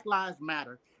Black Lives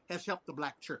Matter has helped the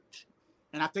Black church.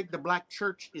 And I think the Black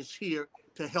church is here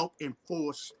to help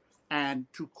enforce and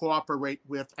to cooperate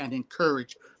with and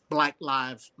encourage Black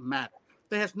Lives Matter.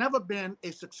 There has never been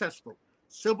a successful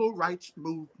civil rights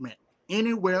movement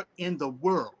anywhere in the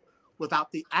world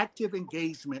without the active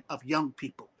engagement of young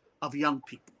people.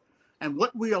 And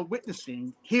what we are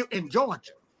witnessing here in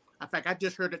Georgia, in fact, I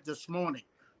just heard it this morning,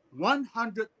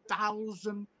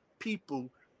 100,000 people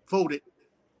voted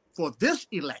for this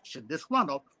election, this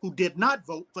runoff, who did not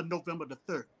vote for November the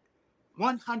 3rd.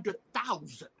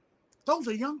 100,000. Those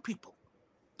are young people.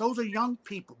 Those are young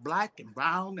people, black and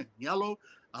brown and yellow,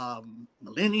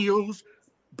 millennials,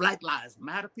 Black Lives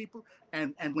Matter people.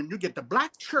 And when you get the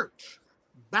black church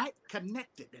back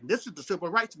connected, and this is the civil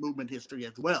rights movement history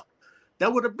as well,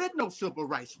 there would have been no civil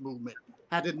rights movement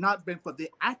had it not been for the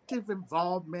active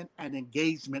involvement and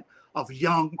engagement of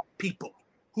young people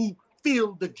who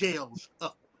fill the jails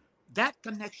up. That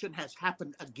connection has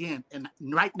happened again, and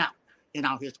right now in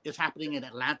our history. It's happening in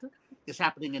Atlanta. It's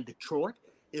happening in Detroit.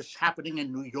 It's happening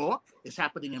in New York. It's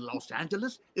happening in Los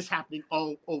Angeles. It's happening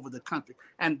all over the country.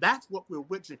 And that's what we're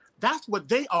witnessing. That's what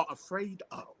they are afraid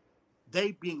of,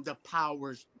 they being the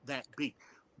powers that be.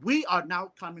 We are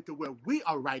now coming to where we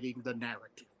are writing the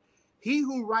narrative. He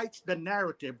who writes the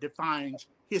narrative defines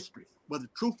history, whether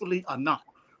truthfully or not.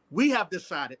 We have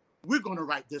decided we're going to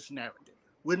write this narrative.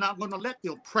 We're not going to let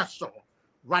the oppressor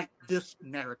write this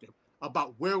narrative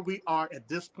about where we are at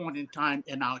this point in time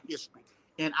in our history,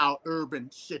 in our urban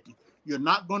city. You're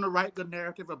not going to write the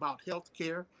narrative about health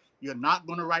care. You're not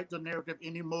going to write the narrative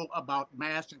anymore about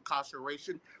mass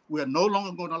incarceration. We're no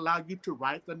longer going to allow you to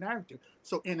write the narrative.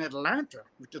 So in Atlanta,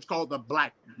 which is called the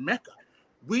Black Mecca,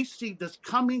 we see this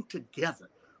coming together,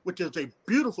 which is a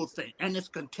beautiful thing, and it's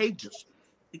contagious.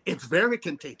 It's very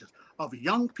contagious, of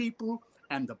young people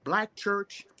and the Black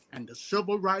church and the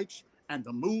civil rights and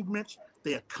the movements.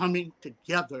 They're coming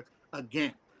together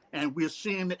again. And we're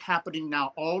seeing it happening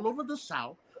now all over the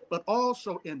South, but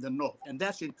also in the North. And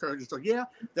that's encouraging. So yeah,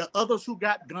 there are others who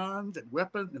got guns and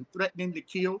weapons and threatening to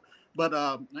kill. But,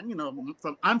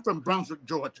 I'm from Brunswick,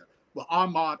 Georgia, where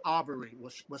Ahmaud Arbery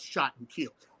was shot and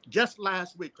killed. Just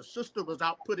last week, a sister was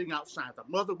out putting out signs,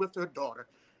 a mother with her daughter,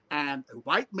 and a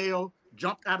white male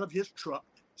jumped out of his truck,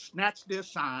 snatched their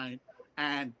sign,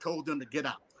 and told them to get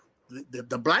out.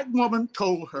 The Black woman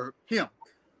told him,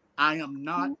 I am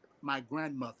not my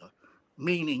grandmother,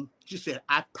 meaning she said,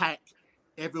 I pack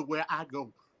everywhere I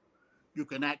go. You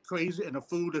can act crazy and a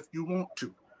fool if you want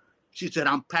to. She said,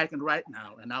 I'm packing right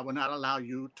now, and I will not allow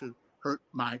you to hurt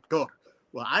my daughter.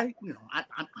 Well, I'm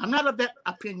not of that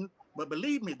opinion, but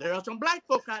believe me, there are some Black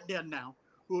folk out there now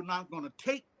who are not going to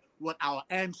take what our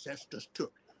ancestors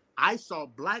took. I saw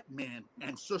Black men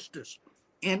and sisters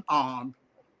in arms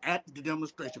at the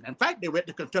demonstration. In fact, they were at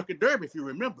the Kentucky Derby, if you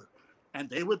remember, and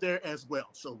they were there as well.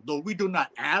 So though we do not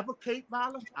advocate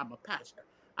violence, I'm a pastor.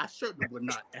 I certainly would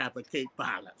not advocate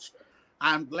violence.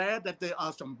 I'm glad that there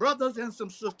are some brothers and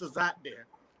some sisters out there,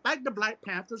 like the Black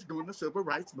Panthers during the Civil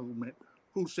Rights Movement,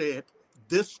 who said,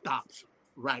 this stops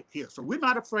right here. So we're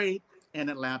not afraid in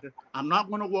Atlanta. I'm not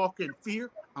going to walk in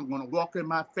fear. I'm going to walk in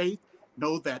my faith,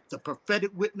 know that the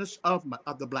prophetic witness of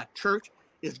the Black church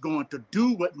is going to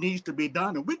do what needs to be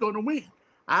done, and we're going to win.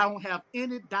 I don't have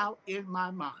any doubt in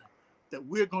my mind that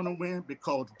we're going to win,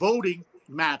 because voting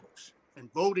matters,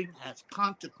 and voting has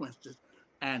consequences,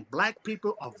 and Black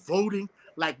people are voting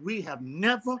like we have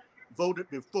never voted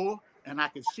before, and I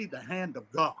can see the hand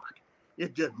of God.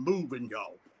 It's just moving,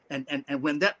 y'all. And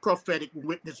when that prophetic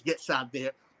witness gets out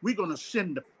there, we're going to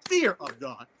send the fear of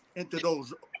God into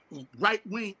those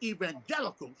right-wing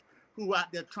evangelicals who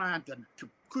out there trying to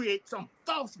create some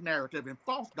false narrative and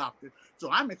false doctrine.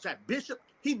 So I'm excited. Bishop,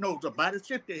 he knows about it.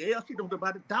 Cynthia Hale, she knows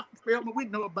about it. Dr. Feldman, we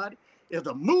know about it. There's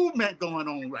a movement going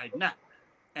on right now,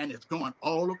 and it's going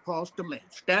all across the land.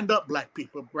 Stand up, Black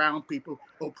people, brown people,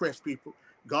 oppressed people.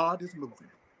 God is moving.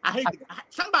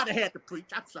 Somebody had to preach.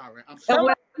 I'm sorry.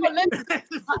 Listen,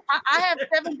 I have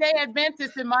 7-day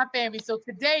Adventists in my family, so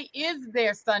today is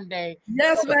their Sunday.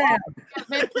 Yes, ma'am.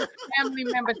 Adventist family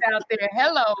members out there,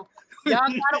 hello. Y'all got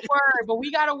a word, but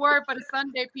we got a word for the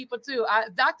Sunday people too.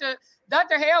 Dr.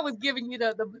 Hale was giving you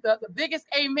the biggest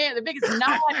amen, the biggest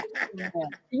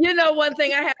nod. You know, one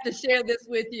thing I have to share this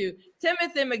with you.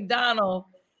 Timothy McDonald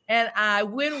and I,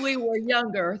 when we were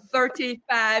younger,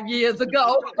 35 years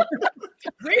ago,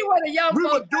 we were the young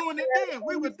folks.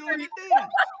 We were doing it then.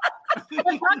 But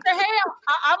Dr. Hale,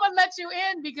 I'm going to let you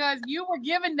in because you were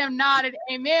giving them nodded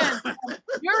amen.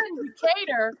 You're in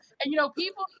Decatur, and,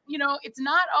 people, it's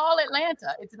not all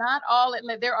Atlanta. It's not all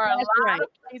Atlanta. There are a lot of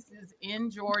places in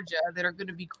Georgia that are going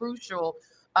to be crucial,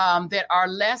 that are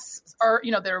less,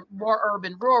 they're more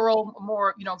urban, rural,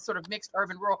 more, sort of mixed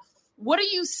urban, rural. What are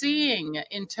you seeing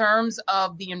in terms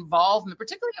of the involvement,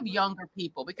 particularly of younger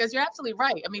people? Because you're absolutely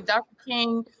right. I mean, Dr.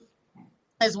 King,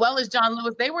 as well as John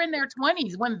Lewis, they were in their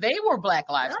 20s when they were Black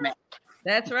Lives Matter.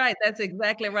 That's right. That's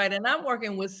exactly right. And I'm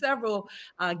working with several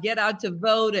Get Out to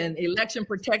Vote and election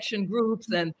protection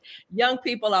groups, and young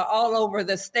people are all over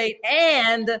the state.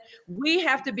 And we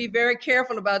have to be very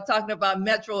careful about talking about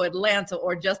Metro Atlanta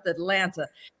or just Atlanta,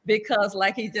 because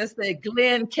like he just said,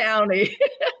 Glenn County,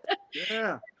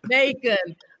 Macon,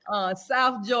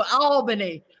 South Georgia,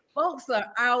 Albany, Folks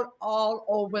are out all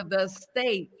over the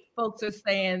state. Folks are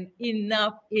saying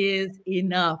enough is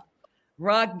enough.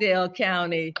 Rockdale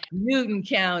County, Newton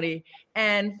County,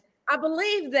 and I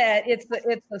believe that it's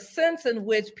a sense in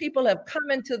which people have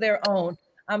come into their own.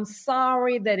 I'm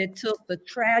sorry that it took the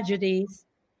tragedies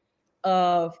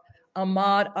of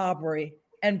Ahmaud Arbery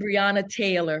and Breonna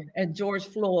Taylor and George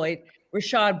Floyd,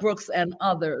 Rayshard Brooks and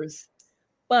others,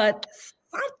 but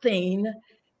something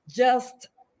just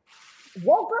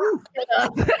woke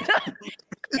up. and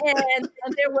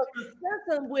there was a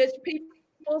sense in which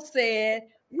people said,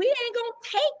 we ain't gonna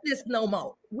take this no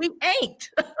more. We ain't,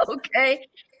 okay?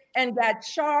 And got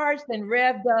charged and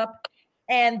revved up.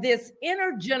 And this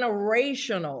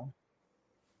intergenerational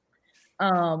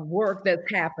work that's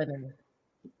happening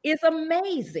is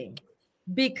amazing,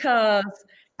 because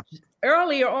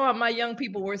earlier on, my young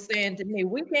people were saying to me,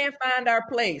 we can't find our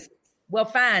place. Well,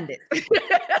 find it.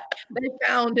 They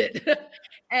found it.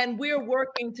 And we're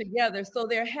working together. So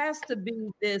there has to be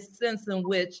this sense in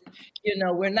which,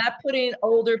 we're not putting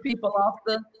older people off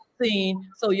the scene.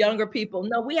 So younger people,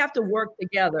 no, we have to work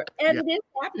together. And It is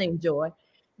happening, Joy.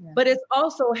 Yeah. But it's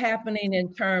also happening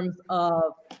in terms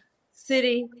of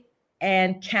city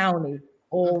and county,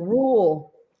 or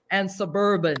rural and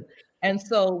suburban. And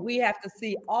so we have to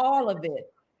see all of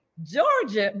it.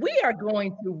 Georgia, we are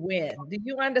going to win. Do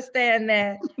you understand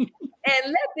that? And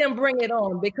let them bring it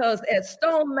on, because at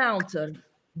Stone Mountain,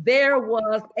 there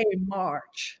was a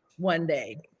march one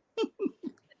day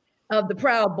of the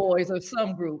Proud Boys or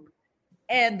some group,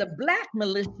 and the Black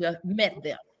militia met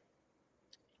them.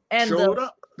 And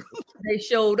they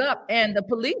showed up, and the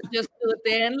police just stood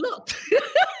there and looked.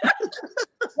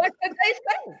 What could they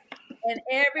say? And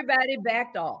everybody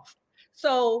backed off.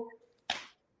 So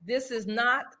this is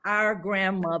not our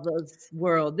grandmother's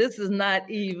world. This is not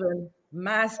even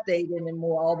my state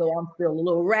anymore, although I'm still a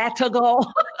little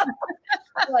radical.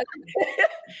 But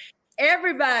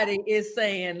everybody is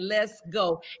saying, let's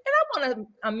go. And I want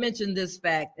to mention this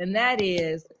fact, and that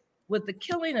is, with the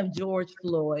killing of George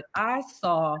Floyd, I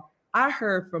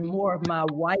heard from more of my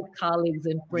white colleagues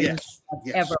and friends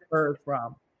than I've ever heard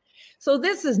from. So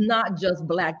this is not just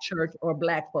Black church or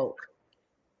Black folk.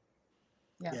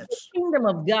 Yeah. Yes. The kingdom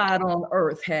of God on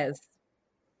earth has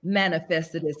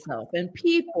manifested itself, and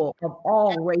people of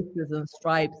all races and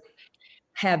stripes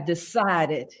have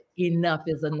decided enough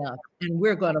is enough, and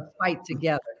we're going to fight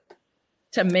together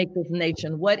to make this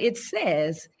nation what it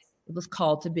says it was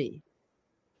called to be.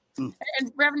 And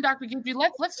Reverend Dr. Guidry,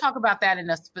 let's talk about that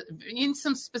in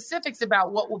some specifics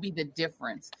about what will be the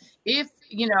difference. If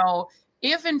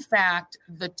in fact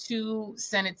the 2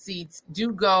 Senate seats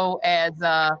do go as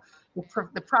the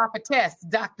prophetess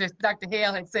Dr.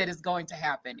 Hale had said is going to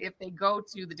happen, if they go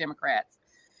to the Democrats,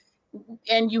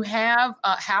 and you have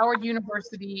a Howard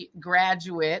University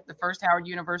graduate, the first Howard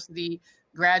University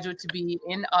graduate to be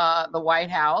in the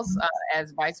White House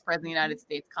as Vice President of the United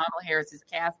States, Kamala Harris is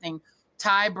casting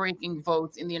tie-breaking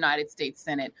votes in the United States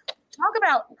Senate. Talk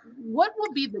about what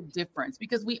will be the difference,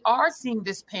 because we are seeing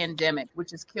this pandemic,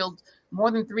 which has killed more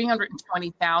than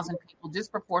 320,000 people,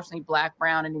 disproportionately Black,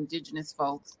 brown, and indigenous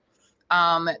folks,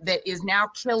 that is now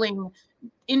killing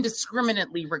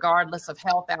indiscriminately, regardless of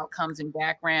health outcomes and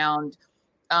background,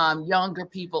 younger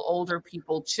people, older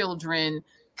people, children,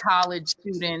 college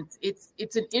students.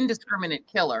 It's an indiscriminate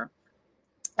killer.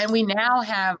 And we now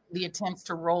have the attempts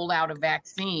to roll out a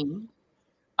vaccine.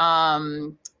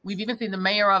 We've even seen the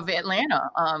mayor of Atlanta,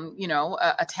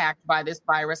 attacked by this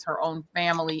virus, her own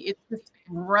family. It's just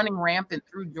running rampant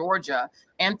through Georgia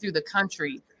and through the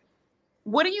country.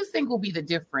 What do you think will be the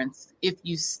difference if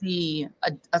you see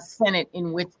a Senate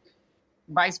in which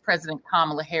Vice President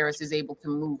Kamala Harris is able to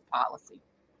move policy?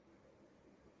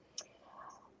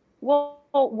 Well,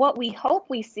 what we hope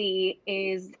we see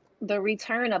is the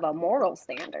return of a moral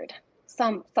standard,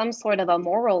 some sort of a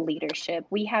moral leadership.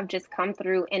 We have just come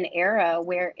through an era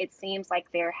where it seems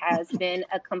like there has been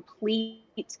a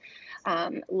complete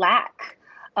lack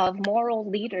of moral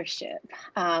leadership.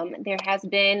 There has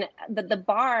been the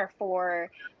bar for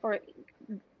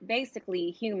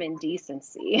basically human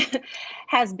decency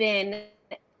has been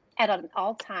at an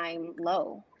all-time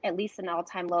low, at least an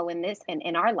all-time low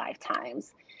in our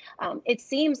lifetimes. It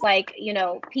seems like,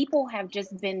 people have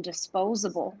just been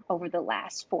disposable over the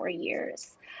last 4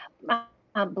 years.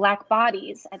 Black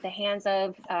bodies at the hands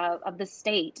of the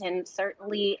state, and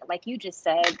certainly, like you just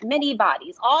said, many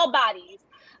bodies, all bodies,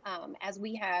 as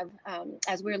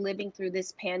we're living through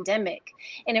this pandemic.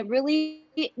 And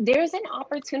there's an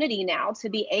opportunity now to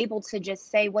be able to just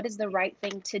say, what is the right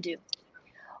thing to do?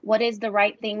 What is the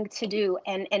right thing to do?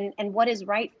 And what is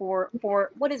right for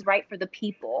the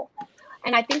people?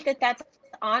 And I think that that's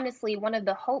honestly one of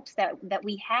the hopes that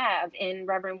we have in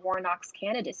Reverend Warnock's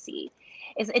candidacy.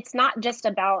 It's not just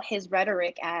about his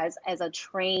rhetoric as a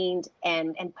trained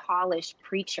and polished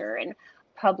preacher and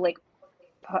public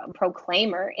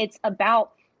proclaimer. It's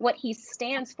about what he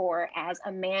stands for as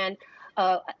a man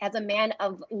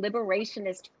of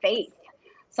liberationist faith,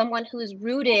 someone who is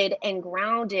rooted and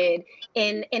grounded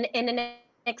in an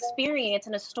experience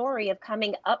and a story of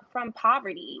coming up from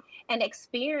poverty and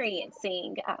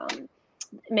experiencing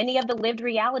many of the lived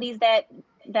realities that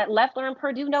Loeffler and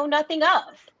Perdue know nothing of.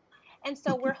 And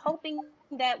so we're hoping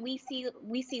that we see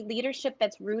leadership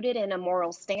that's rooted in a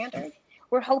moral standard.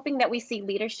 We're hoping that we see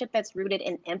leadership that's rooted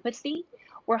in empathy.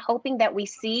 We're hoping that we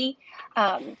see,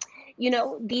 the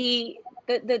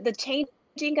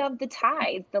changing of the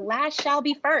tides. The last shall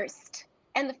be first,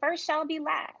 and the first shall be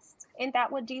last. Isn't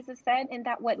that what Jesus said? Isn't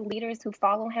that what leaders who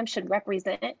follow him should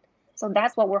represent? So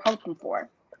that's what we're hoping for.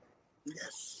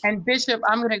 Yes. And Bishop,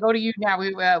 I'm going to go to you now.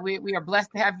 We are blessed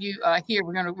to have you here.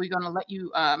 We're going to let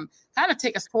you kind of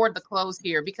take us toward the close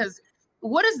here, because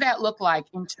what does that look like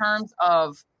in terms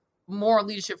of moral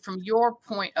leadership from your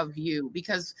point of view?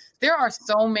 Because there are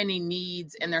so many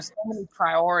needs and there's so many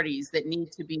priorities that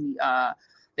need to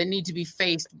be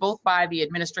faced, both by the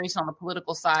administration on the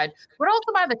political side, but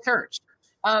also by the church.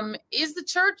 Is the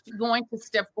church going to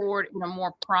step forward in a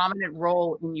more prominent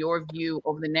role, in your view,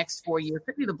 over the next 4 years,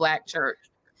 particularly the Black church,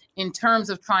 in terms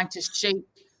of trying to shape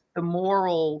the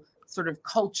moral sort of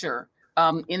culture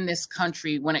in this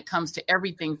country when it comes to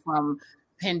everything from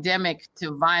pandemic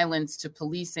to violence to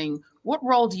policing? What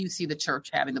role do you see the church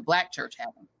having, the Black church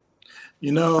having?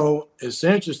 It's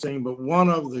interesting, but one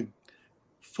of the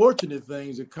fortunate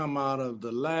things that come out of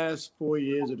the last 4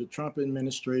 years of the Trump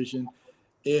administration,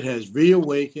 it has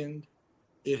reawakened,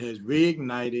 it has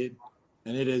reignited,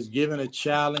 and it has given a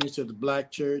challenge to the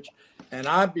Black church. And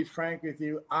I'll be frank with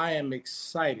you, I am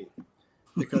excited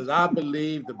because I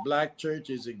believe the Black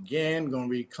church is again going to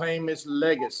reclaim its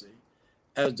legacy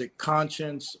as the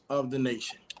conscience of the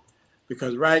nation.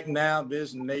 Because right now,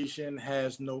 this nation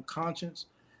has no conscience,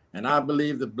 and I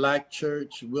believe the Black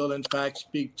church will in fact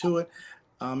speak to it.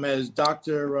 As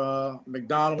Dr.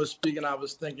 McDonald was speaking, I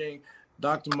was thinking,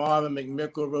 Dr. Marvin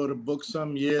McMichael wrote a book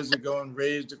some years ago and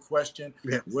raised the question,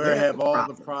 where have all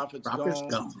the prophets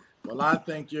gone? Well, I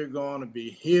think you're going to be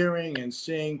hearing and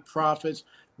seeing prophets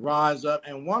rise up.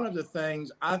 And one of the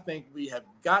things I think we have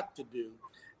got to do,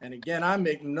 and again, I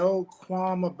make no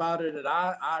qualm about it, that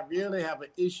I really have an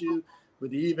issue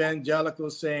with the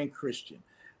evangelicals saying Christian.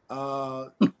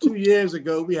 2 years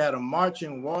ago, we had a march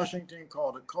in Washington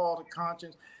called the Call to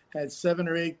Conscience, had 7,000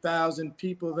 or 8,000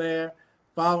 people there.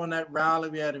 Following that rally,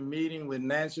 we had a meeting with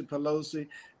Nancy Pelosi,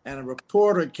 and a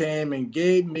reporter came and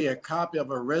gave me a copy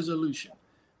of a resolution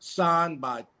signed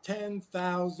by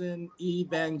 10,000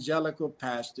 evangelical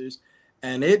pastors,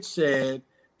 and it said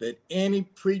that any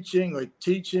preaching or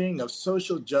teaching of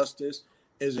social justice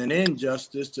is an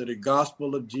injustice to the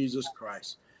gospel of Jesus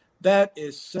Christ. That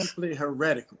is simply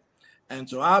heretical. And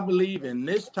so I believe in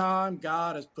this time,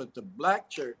 God has put the Black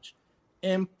church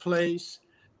in place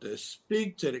to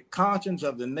speak to the conscience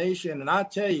of the nation. And I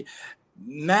tell you,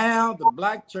 now the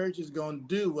Black church is going to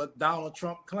do what Donald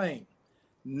Trump claimed.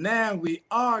 Now we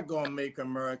are going to make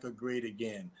America great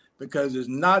again, because it's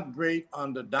not great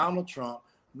under Donald Trump.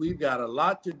 We've got a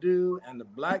lot to do, and the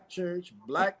Black church,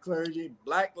 Black clergy,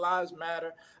 Black Lives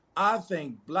Matter. I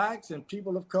think Blacks and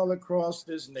people of color across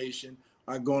this nation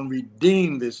are going to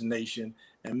redeem this nation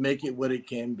and make it what it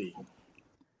can be.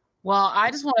 Well, I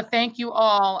just want to thank you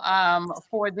all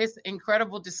for this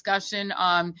incredible discussion.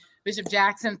 Bishop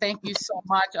Jackson, thank you so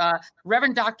much.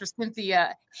 Reverend Dr.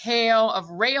 Cynthia Hale of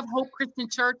Ray of Hope Christian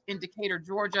Church in Decatur,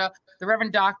 Georgia. The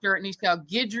Reverend Dr. Nichelle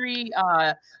Guidry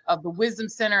of the Wisdom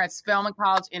Center at Spelman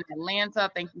College in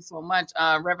Atlanta. Thank you so much.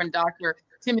 Reverend Dr.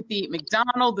 Timothy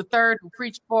McDonald III, who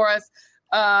preached for us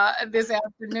this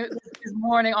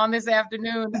morning,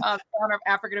 the Honor of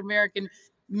African American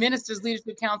Ministers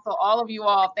Leadership Council. All of you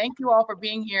all, thank you all for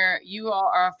being here. You all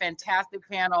are a fantastic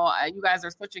panel. You guys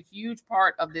are such a huge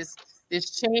part of this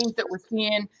change that we're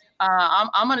seeing.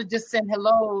 I'm going to just send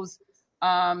hellos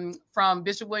from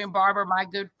Bishop William Barber, my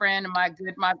good friend, and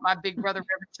my big brother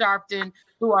Reverend Sharpton,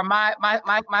 who are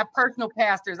my personal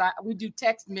pastors. We do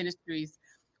text ministries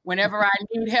whenever I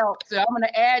need help. So I'm going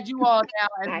to add you all now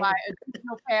as my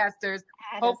additional pastors.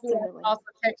 Hopefully I'll also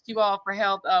text you all for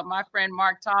help. My friend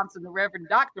Mark Thompson, the Reverend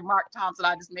Dr. Mark Thompson.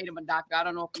 I just made him a doctor. I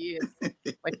don't know if he is,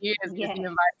 but he is. Yes.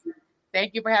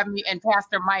 Thank you for having me. And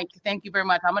Pastor Mike, thank you very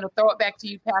much. I'm going to throw it back to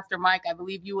you, Pastor Mike. I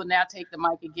believe you will now take the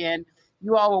mic again.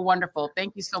 You all were wonderful.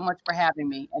 Thank you so much for having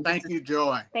me. And thank you,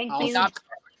 Joy. Thank you.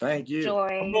 Thank you.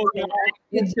 Joy.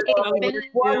 It's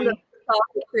wonderful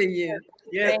talking to you.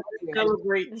 Yes,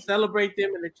 celebrate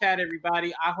them in the chat,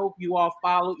 everybody. I hope you all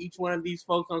follow each one of these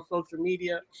folks on social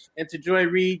media. And to Joy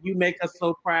Reid, you make us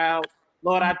so proud.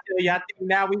 Lord, I tell you, I think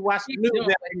now we watch the news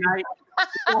every night.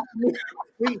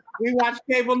 we watch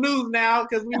cable news now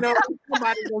because we know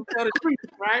somebody's going to tell the truth,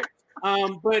 right?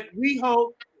 But we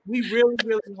really,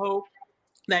 really hope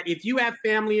that if you have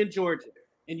family in Georgia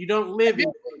and you don't live in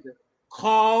Georgia,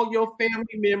 call your family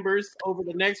members over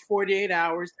the next 48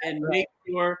 hours and make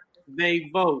sure they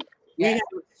vote. We have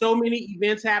so many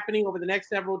events happening over the next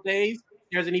several days.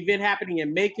 There's an event happening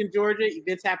in Macon, Georgia,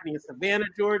 events happening in Savannah,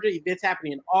 Georgia, events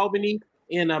happening in Albany,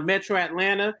 in Metro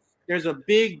Atlanta. There's a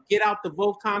big Get Out the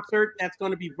Vote concert that's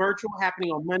going to be virtual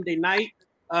happening on Monday night.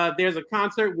 There's a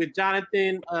concert with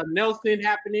Jonathan Nelson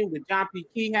happening, with John P.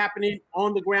 Key happening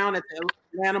on the ground at the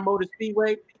Atlanta Motor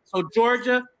Speedway. So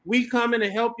Georgia, we coming to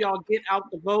help y'all get out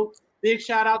the vote. Big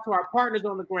shout out to our partners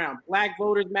on the ground. Black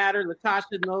Voters Matter,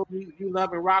 Latasha knows you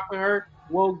love and rock with her.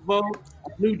 Woke Vote,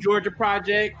 New Georgia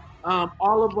Project.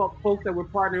 All of the folks that we're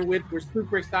partnering with, we're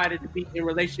super excited to be in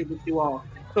relationship with you all.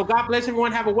 So God bless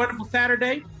everyone. Have a wonderful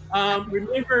Saturday.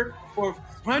 Remember, for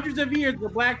hundreds of years, the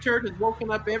Black church has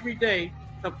woken up every day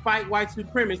to fight white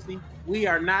supremacy. We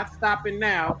are not stopping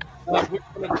now. We're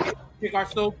going to pick our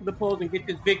souls to the polls and get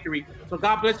this victory. So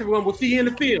God bless everyone. We'll see you in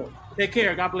the field. Take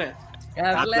care. God bless.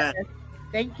 God bless.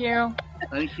 Thank you.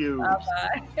 Thank you.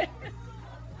 Bye-bye.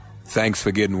 Thanks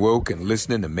for getting woke and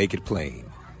listening to Make It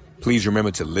Plain. Please remember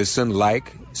to listen,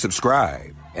 like,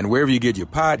 subscribe, and wherever you get your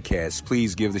podcasts,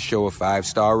 please give the show a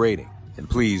 5-star rating. And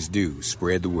please do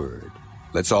spread the word.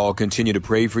 Let's all continue to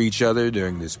pray for each other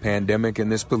during this pandemic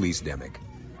and this police-demic.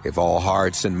 If all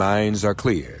hearts and minds are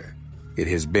clear, it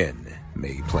has been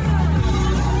made plain.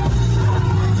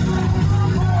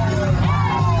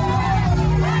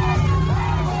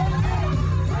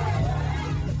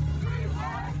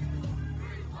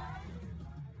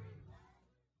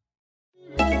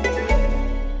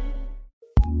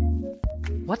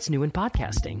 What's new in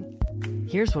podcasting?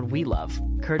 Here's what we love,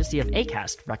 courtesy of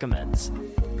Acast Recommends.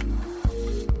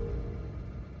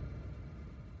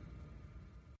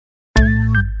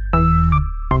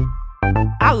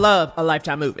 I love a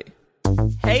Lifetime movie.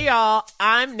 Hey y'all,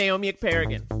 I'm Naomi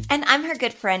Ekperigin. And I'm her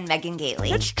good friend, Megan Gately.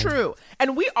 That's true.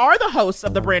 And we are the hosts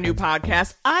of the brand new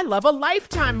podcast, I Love a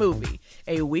Lifetime Movie,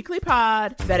 a weekly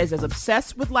pod that is as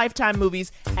obsessed with Lifetime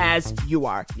movies as you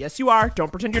are. Yes, you are.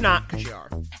 Don't pretend you're not, because you are.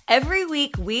 Every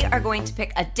week, we are going to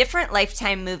pick a different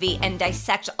Lifetime movie and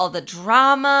dissect all the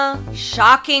drama,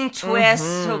 shocking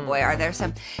twists, oh boy, are there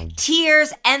some,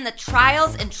 tears, and the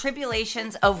trials and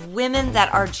tribulations of women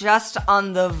that are just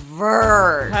on the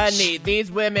verge. Honey,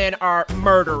 these women are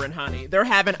murdering, honey. They're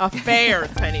having affairs,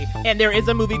 honey. And there is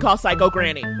a movie called Psycho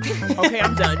Granny. Okay,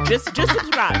 I'm done. Just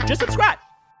subscribe. Just subscribe.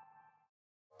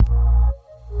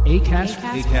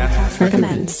 Acast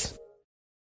recommends.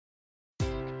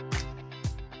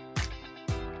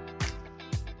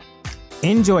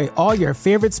 Enjoy all your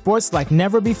favorite sports like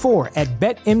never before at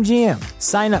BetMGM.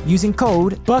 Sign up using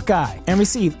code Buckeye and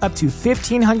receive up to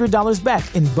 $1,500 back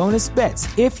in bonus bets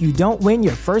if you don't win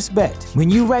your first bet. When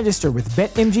you register with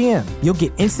BetMGM, you'll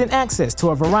get instant access to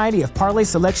a variety of parlay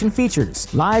selection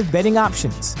features, live betting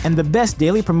options, and the best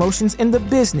daily promotions in the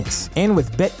business. And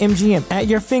with BetMGM at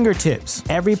your fingertips,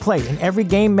 every play and every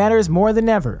game matters more than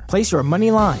ever. Place your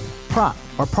money line, prop,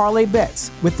 or parlay bets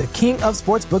with the king of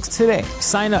sportsbooks today.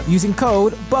 Sign up using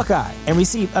code Buckeye and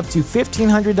receive up to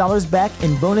 $1,500 back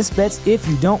in bonus bets if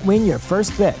you don't win your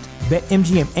first bet.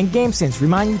 BetMGM and GameSense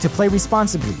remind you to play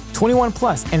responsibly. 21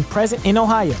 plus and present in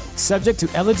Ohio, subject to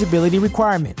eligibility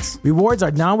requirements. Rewards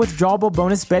are non-withdrawable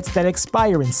bonus bets that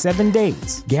expire in 7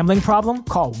 days. Gambling problem?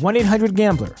 Call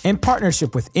 1-800-GAMBLER in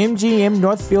partnership with MGM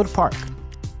Northfield Park.